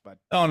playoffs, but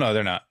Oh, no,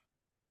 they're not.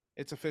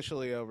 it's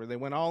officially over. They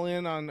went all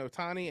in on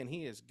Otani, and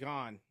he is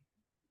gone.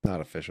 Not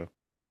official.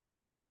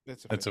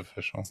 It's It's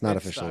official. It's not It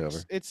officially sucks.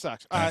 over. It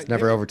sucks. It's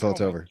never over till it's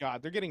my over.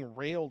 God, they're getting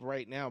railed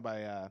right now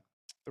by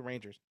the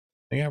Rangers.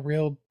 They got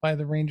railed by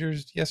the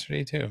Rangers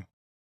yesterday too,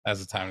 as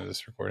the time of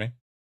this recording.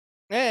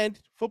 And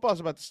football's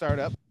about to start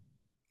up.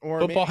 Or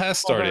Football maybe has football's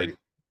started. already-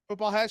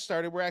 football has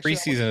started. We're actually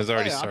almost Preseason in has the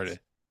already playoffs. started.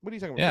 What are you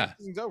talking about? Yeah.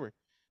 Season's over.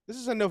 This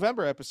is a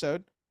November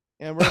episode,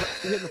 and we're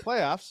hitting the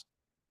playoffs.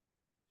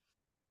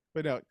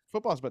 But no,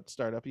 football's about to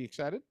start up. Are you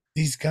excited?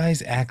 These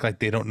guys act like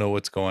they don't know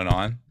what's going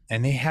on,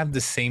 and they have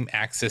the same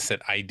access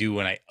that I do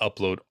when I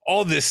upload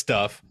all this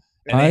stuff.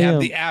 And they have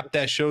the app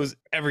that shows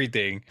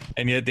everything,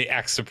 and yet they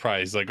act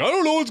surprised, like I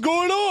don't know what's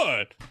going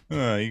on.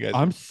 You guys,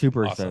 I'm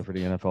super awesome. excited for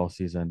the NFL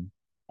season.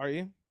 Are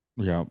you?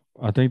 Yeah,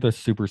 I think the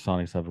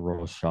Supersonics have a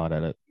real shot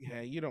at it.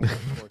 Yeah, you don't watch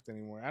sports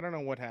anymore. I don't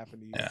know what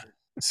happened to you. Yeah.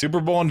 Super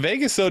Bowl in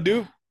Vegas, though,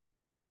 dude.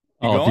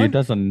 You Oh, going? dude,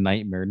 that's a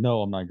nightmare.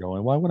 No, I'm not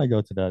going. Why would I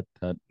go to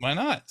that? Why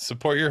not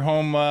support your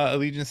home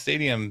Allegiant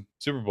Stadium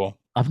Super Bowl?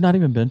 I've not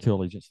even been to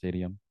Allegiant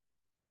Stadium.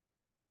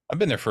 I've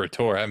been there for a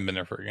tour. I haven't been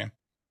there for a game.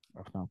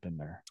 I've not been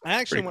there. I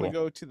actually Pretty want to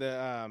go to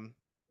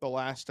the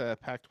last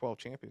Pac-12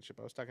 championship.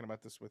 I was talking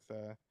about this with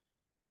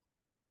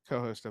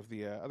co-host of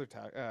the other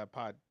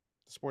pod,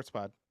 the sports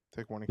pod.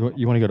 Take warning.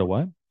 You want to go to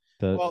what?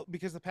 Well,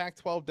 because the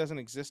Pac-12 doesn't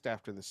exist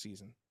after the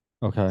season,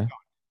 Okay.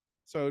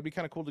 so it'd be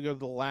kind of cool to go to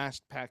the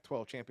last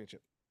Pac-12 championship.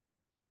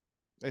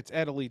 It's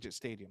at Allegiant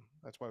Stadium.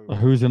 That's why we.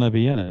 Who's gonna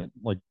be in it?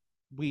 Like,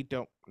 We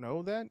don't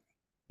know that.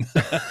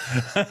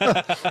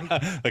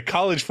 The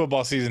college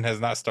football season has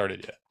not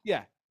started yet.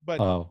 Yeah, but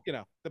oh, you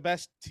know, the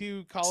best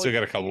two college Still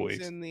got a couple teams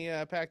weeks. in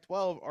the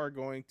Pac-12 are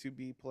going to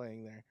be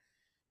playing there.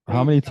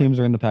 how many teams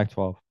are in the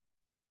Pac-12?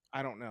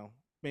 I don't know.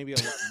 Maybe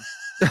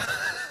 11.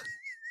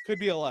 Could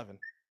be 11.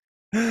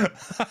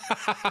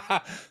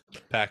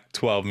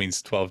 Pac-12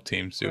 means 12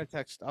 teams, I'm too.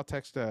 gonna I'll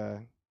text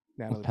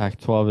Natalie.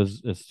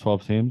 Pac-12 is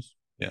 12 teams,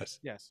 Yes.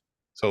 Yes.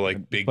 So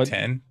like Big But-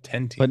 10,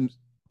 10 but teams.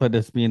 but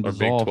it's being Or Big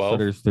dissolved. So 12,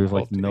 there's 12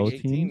 like no teams.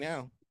 18 teams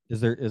now.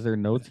 Is there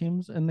no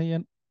teams in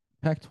the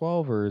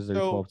Pac-12 or is there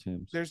So, 12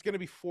 teams? There's gonna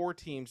be 4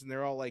 teams, and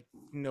they're all like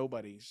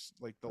nobodies.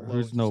 Like the Who's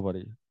lowest.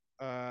 nobody?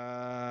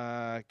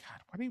 God,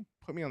 why do you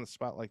put me on the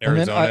spot like And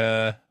that? then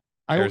Arizona,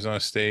 I Arizona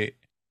State.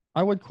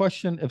 I would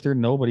question if they're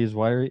nobodies.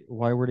 Why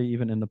were they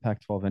even in the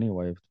Pac-12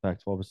 anyway? If the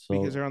Pac-12 is so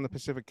Because they're on the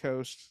Pacific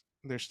Coast.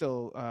 They're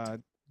still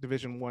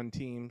Division 1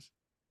 teams.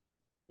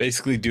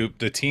 Basically, Dupe,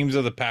 the teams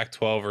of the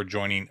Pac-12 are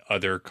joining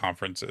other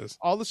conferences.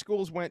 All the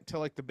schools went to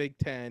like the Big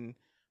 10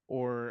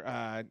 or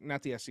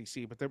not the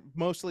SEC, but they're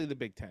mostly the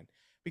Big 10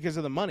 because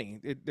of the money.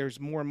 There's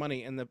more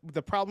money, and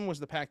the problem was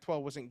the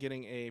Pac-12 wasn't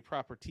getting a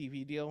proper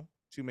TV deal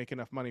to make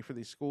enough money for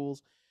these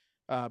schools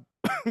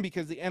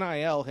because the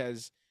NIL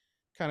has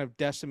kind of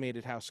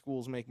decimated how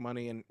schools make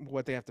money and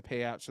what they have to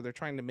pay out. So they're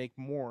trying to make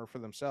more for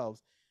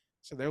themselves.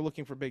 So they're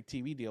looking for big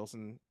TV deals,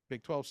 and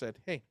Big 12 said,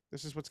 "Hey,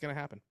 this is what's going to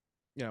happen."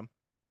 You know.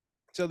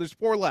 So there's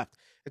 4 left.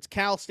 It's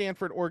Cal,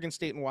 Stanford, Oregon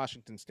State, and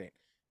Washington State.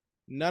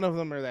 None of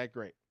them are that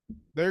great.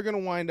 They're going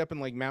to wind up in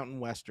like Mountain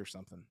West or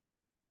something.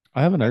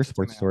 I have another That's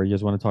sports gonna story. You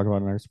guys want to talk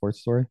about another sports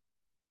story?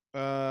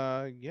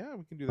 Yeah,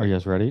 we can do that. Are you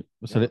guys ready?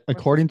 So, Yeah.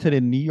 according to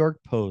the New York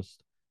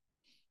Post,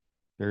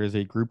 there is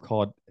a group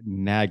called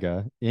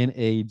NAGA,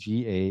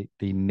 NAGA,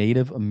 the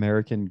Native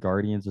American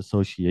Guardians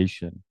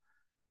Association,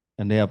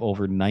 and they have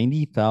over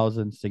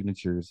 90,000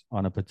 signatures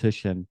on a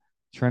petition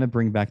trying to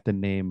bring back the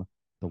name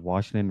the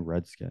Washington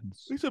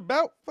Redskins. It's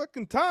about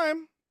fucking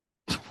time.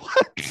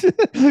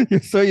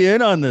 What? So you're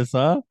in on this,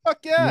 huh? Fuck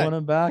You yeah. want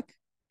them back?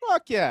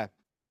 Fuck yeah.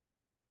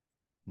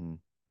 Hmm.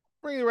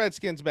 Bring the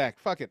Redskins back.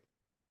 Fuck it.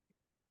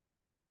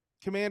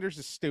 Commanders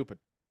is stupid.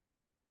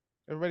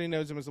 Everybody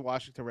knows them as the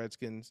Washington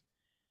Redskins.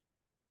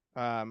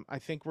 I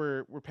think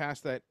we're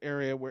past that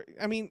area where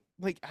I mean,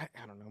 like I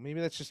don't know. Maybe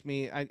that's just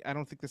me. I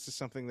don't think this is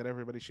something that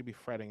everybody should be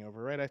fretting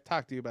over, right? I've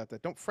talked to you about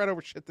that. Don't fret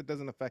over shit that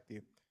doesn't affect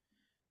you.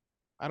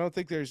 I don't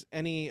think there's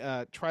any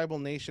tribal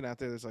nation out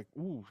there that's like,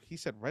 ooh, he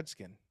said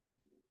Redskin.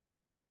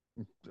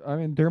 I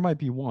mean, there might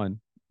be one,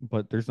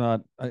 but there's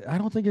not. I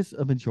don't think it's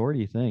a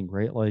majority thing,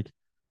 right? Like,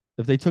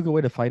 if they took away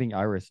the fighting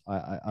Irish,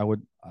 I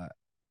would.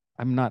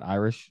 I'm not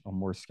Irish. I'm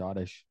more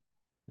Scottish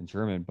and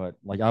German, but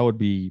like, I'd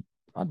be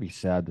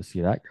sad to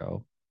see that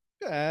go.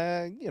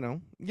 You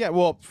know, yeah.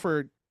 Well,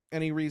 for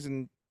any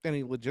reason,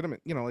 any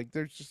legitimate, you know, like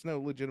there's just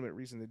no legitimate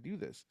reason to do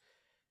this.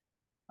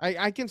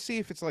 I can see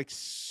if it's like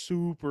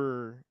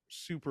super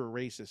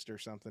racist or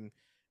something.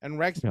 And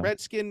Yeah.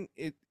 Redskin,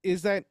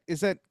 is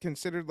that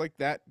considered like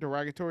that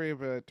derogatory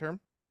of a term?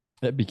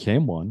 It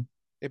became one.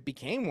 It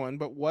became one,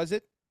 but was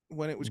it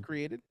when it was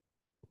created?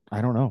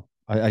 I don't know.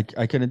 I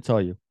couldn't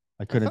tell you.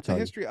 I I couldn't thought the tell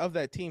you. history of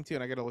that team too,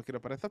 and I got to look it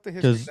up. But I thought the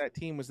history of 'Cause- that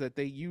team was that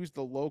they used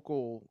the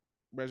local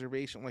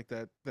reservation, like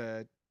the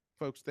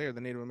folks there,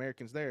 the Native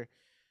Americans there.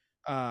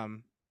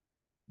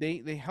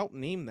 They helped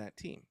name that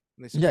team.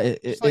 And they said,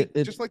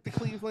 Yeah, just like the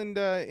Cleveland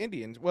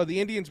Indians. Well, the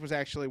Indians was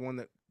actually one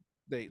that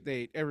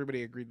they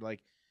everybody agreed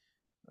like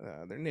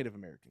they're Native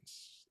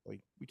Americans. Like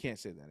we can't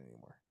say that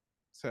anymore.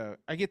 So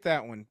I get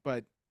that one,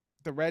 but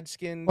the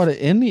Redskins. But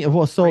in the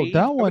so Braves,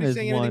 that one nobody's is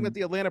saying anything one. about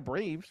the Atlanta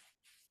Braves.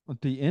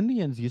 The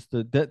Indians used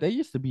to that they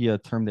used to be a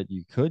term that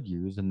you could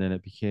use, and then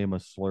it became a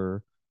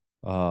slur.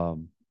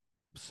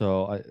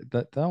 So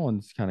that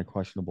one's kind of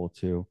questionable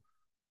too.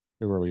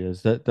 It really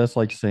is. That's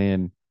like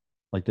saying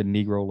like the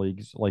Negro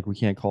Leagues, like we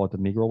can't call it the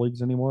Negro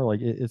Leagues anymore.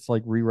 Like it's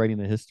like rewriting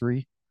the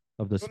history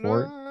of the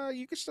sport. No,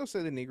 you can still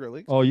say the Negro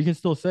Leagues. Oh, you can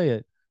still say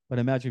it, but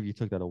imagine if you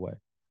took that away.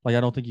 Like I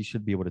don't think you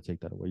should be able to take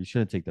that away. You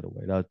shouldn't take that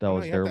away. That No,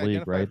 was you their have to league,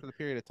 identify right? for the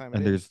period of time.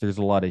 And there's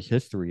a lot of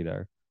history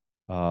there.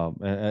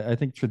 I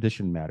think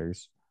tradition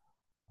matters.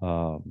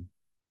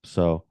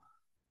 So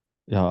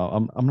yeah,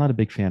 I'm not a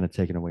big fan of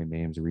taking away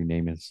names or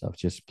renaming stuff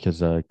just because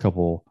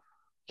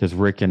because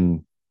Rick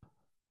and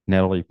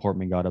Natalie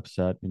Portman got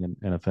upset and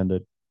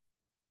offended.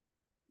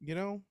 You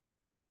know,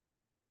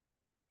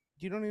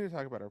 you don't need to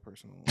talk about our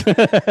personal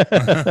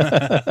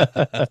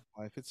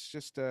life. It's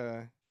just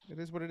it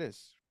is what it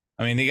is.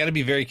 I mean, they got to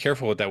be very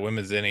careful with that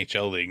women's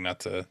NHL league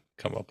not to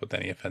come up with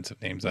any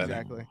offensive names.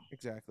 Exactly.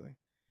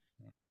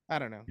 I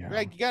don't know. Yeah.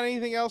 Greg, you got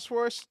anything else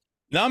for us?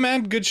 No,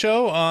 man, good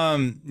show.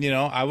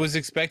 I was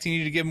expecting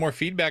you to give more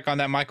feedback on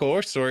that Michael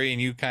Orr story,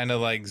 and you kind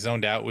of like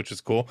zoned out, which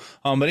was cool.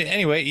 But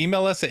anyway,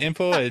 email us at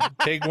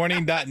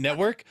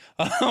info@takewarning.network.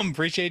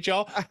 Appreciate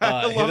y'all.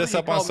 Hit us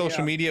up on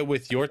social media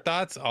with your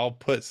thoughts. I'll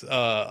put.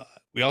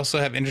 We also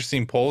have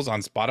interesting polls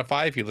on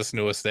Spotify if you listen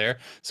to us there.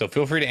 So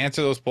feel free to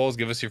answer those polls.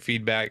 Give us your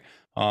feedback.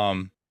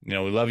 We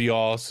love you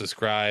all.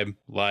 Subscribe,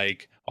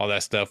 like, all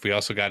that stuff. We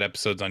also got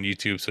episodes on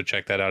YouTube, so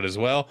check that out as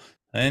well.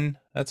 And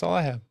that's all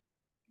I have.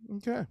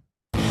 Okay.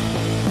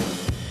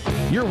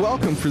 You're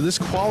welcome for this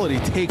quality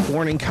Take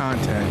Warning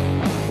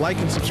content. Like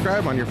and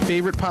subscribe on your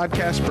favorite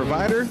podcast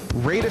provider,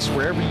 rate us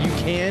wherever you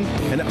can,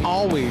 and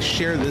always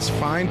share this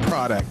fine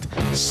product.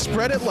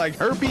 Spread it like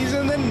herpes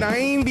in the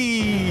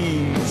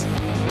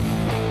 90s.